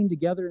in pain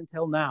together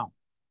until now.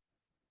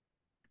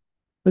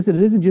 Listen,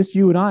 it isn't just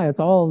you and I, it's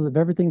all of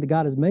everything that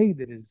God has made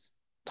that is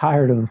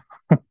tired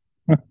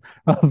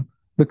of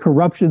the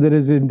corruption that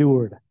is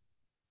endured.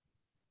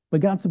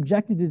 But God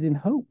subjected it in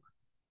hope.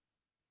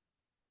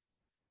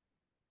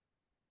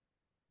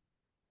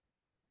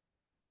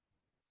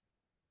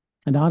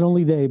 And not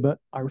only they, but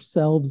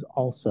ourselves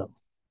also,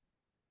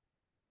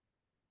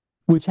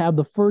 which have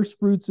the first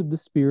fruits of the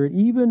Spirit,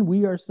 even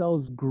we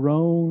ourselves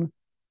groan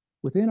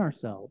within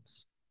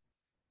ourselves,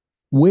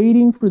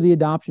 waiting for the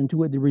adoption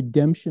to it, the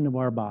redemption of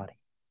our body.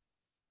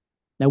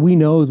 Now we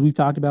know, as we've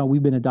talked about,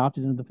 we've been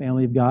adopted into the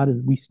family of God,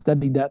 as we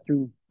studied that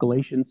through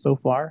Galatians so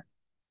far.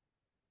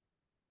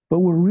 But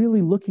we're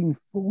really looking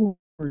forward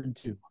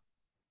to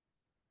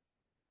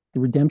the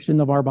redemption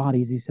of our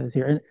bodies, he says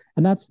here.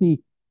 And that's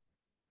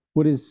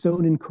what is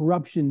sown in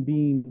corruption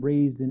being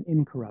raised in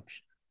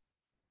incorruption.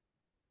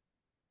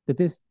 That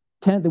this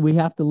tent that we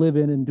have to live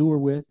in, endure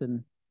with,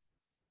 and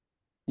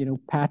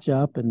patch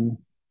up, and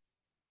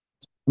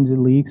sometimes it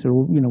leaks, or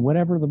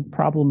whatever the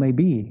problem may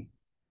be.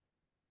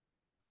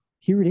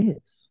 Here it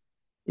is.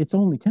 It's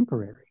only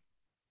temporary.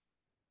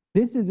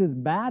 This is as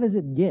bad as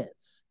it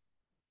gets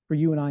for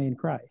you and I in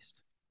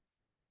Christ.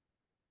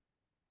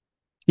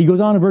 He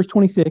goes on in verse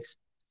 26.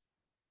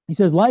 He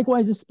says,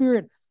 likewise, the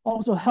Spirit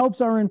also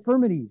helps our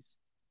infirmities.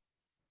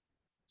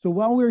 So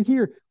while we're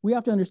here, we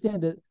have to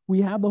understand that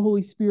we have the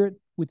Holy Spirit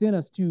within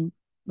us to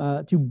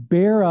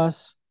bear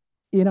us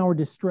in our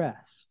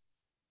distress,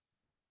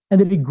 and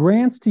that he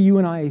grants to you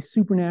and I a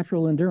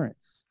supernatural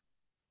endurance.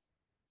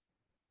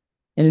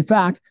 And in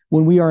fact,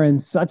 when we are in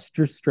such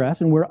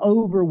distress and we're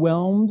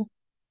overwhelmed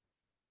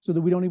so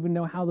that we don't even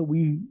know how that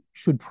we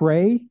should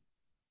pray,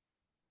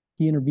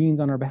 he intervenes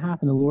on our behalf,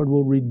 and the Lord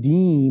will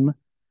redeem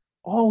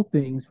all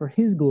things for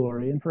his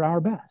glory and for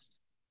our best.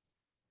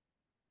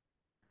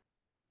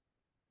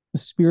 The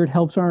Spirit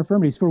helps our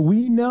infirmities, for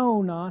we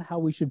know not how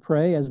we should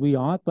pray as we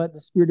ought, but the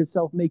Spirit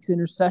itself makes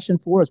intercession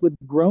for us with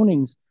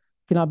groanings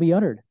cannot be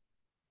uttered.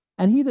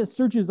 And he that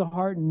searches the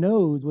heart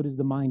knows what is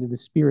the mind of the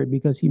Spirit,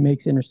 because he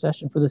makes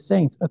intercession for the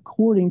saints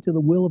according to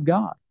the will of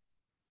God.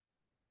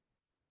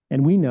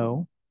 And we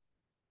know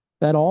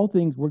that all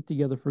things work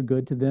together for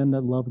good to them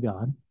that love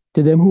God,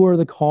 to them who are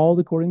the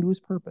called according to his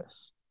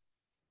purpose.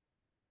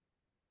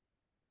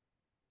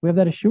 We have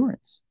that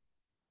assurance.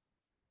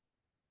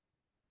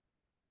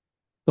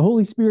 The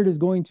Holy Spirit is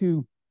going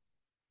to,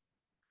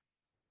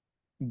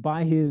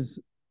 by his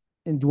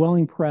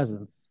indwelling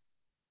presence,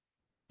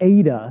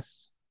 aid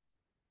us,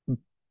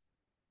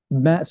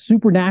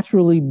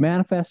 supernaturally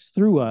manifests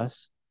through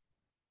us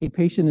a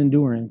patient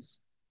endurance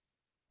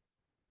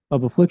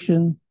of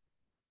affliction,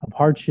 of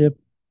hardship,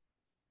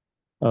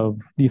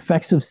 of the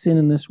effects of sin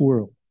in this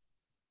world.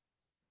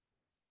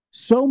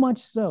 So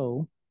much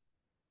so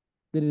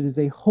that it is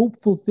a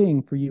hopeful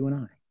thing for you and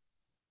I,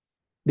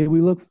 that we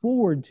look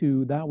forward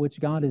to that which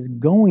God is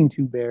going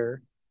to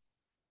bear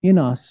in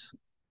us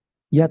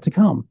yet to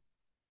come.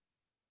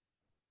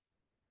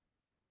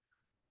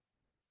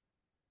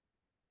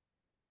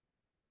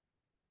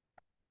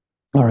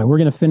 All right, we're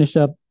going to finish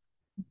up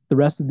the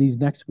rest of these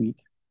next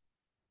week.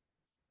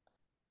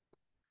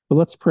 But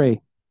let's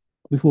pray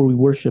before we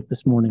worship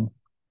this morning.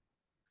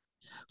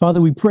 Father,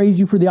 we praise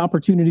you for the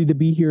opportunity to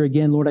be here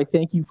again. Lord, I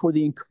thank you for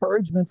the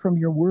encouragement from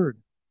your word.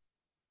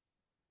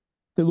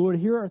 That, Lord,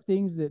 here are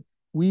things that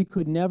we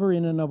could never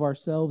in and of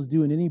ourselves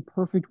do in any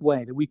perfect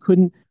way, that we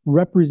couldn't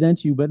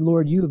represent you. But,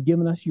 Lord, you have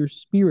given us your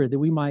Spirit that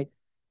we might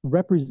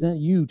represent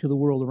you to the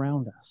world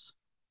around us.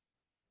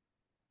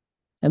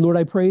 And, Lord,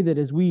 I pray that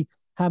as we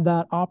have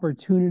that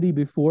opportunity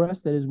before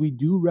us, that as we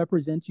do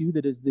represent you,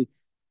 that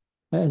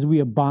as we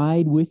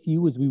abide with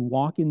you, as we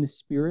walk in the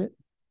Spirit,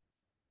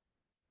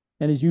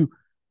 and as you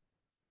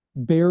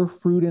bear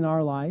fruit in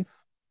our life,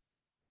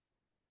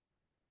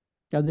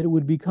 God, that it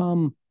would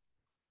become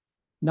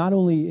not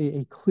only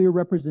a clear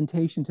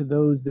representation to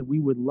those that we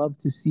would love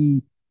to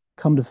see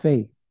come to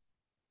faith,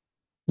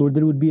 Lord,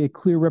 that it would be a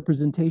clear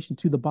representation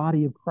to the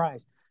body of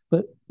Christ,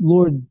 but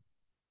Lord,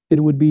 that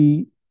it would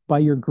be by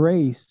your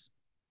grace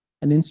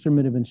an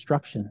instrument of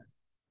instruction,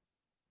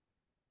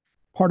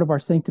 part of our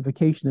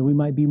sanctification, that we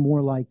might be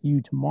more like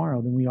you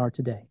tomorrow than we are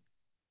today.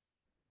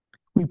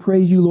 We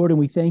praise you, Lord, and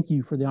we thank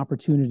you for the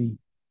opportunity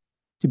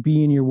to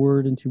be in your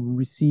word and to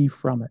receive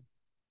from it.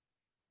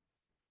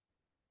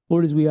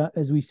 Lord,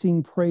 as we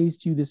sing praise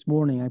to you this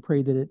morning, I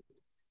pray that it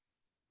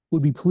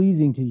would be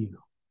pleasing to you.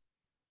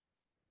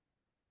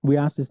 We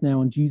ask this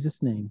now in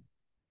Jesus' name.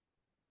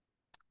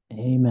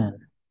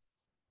 Amen.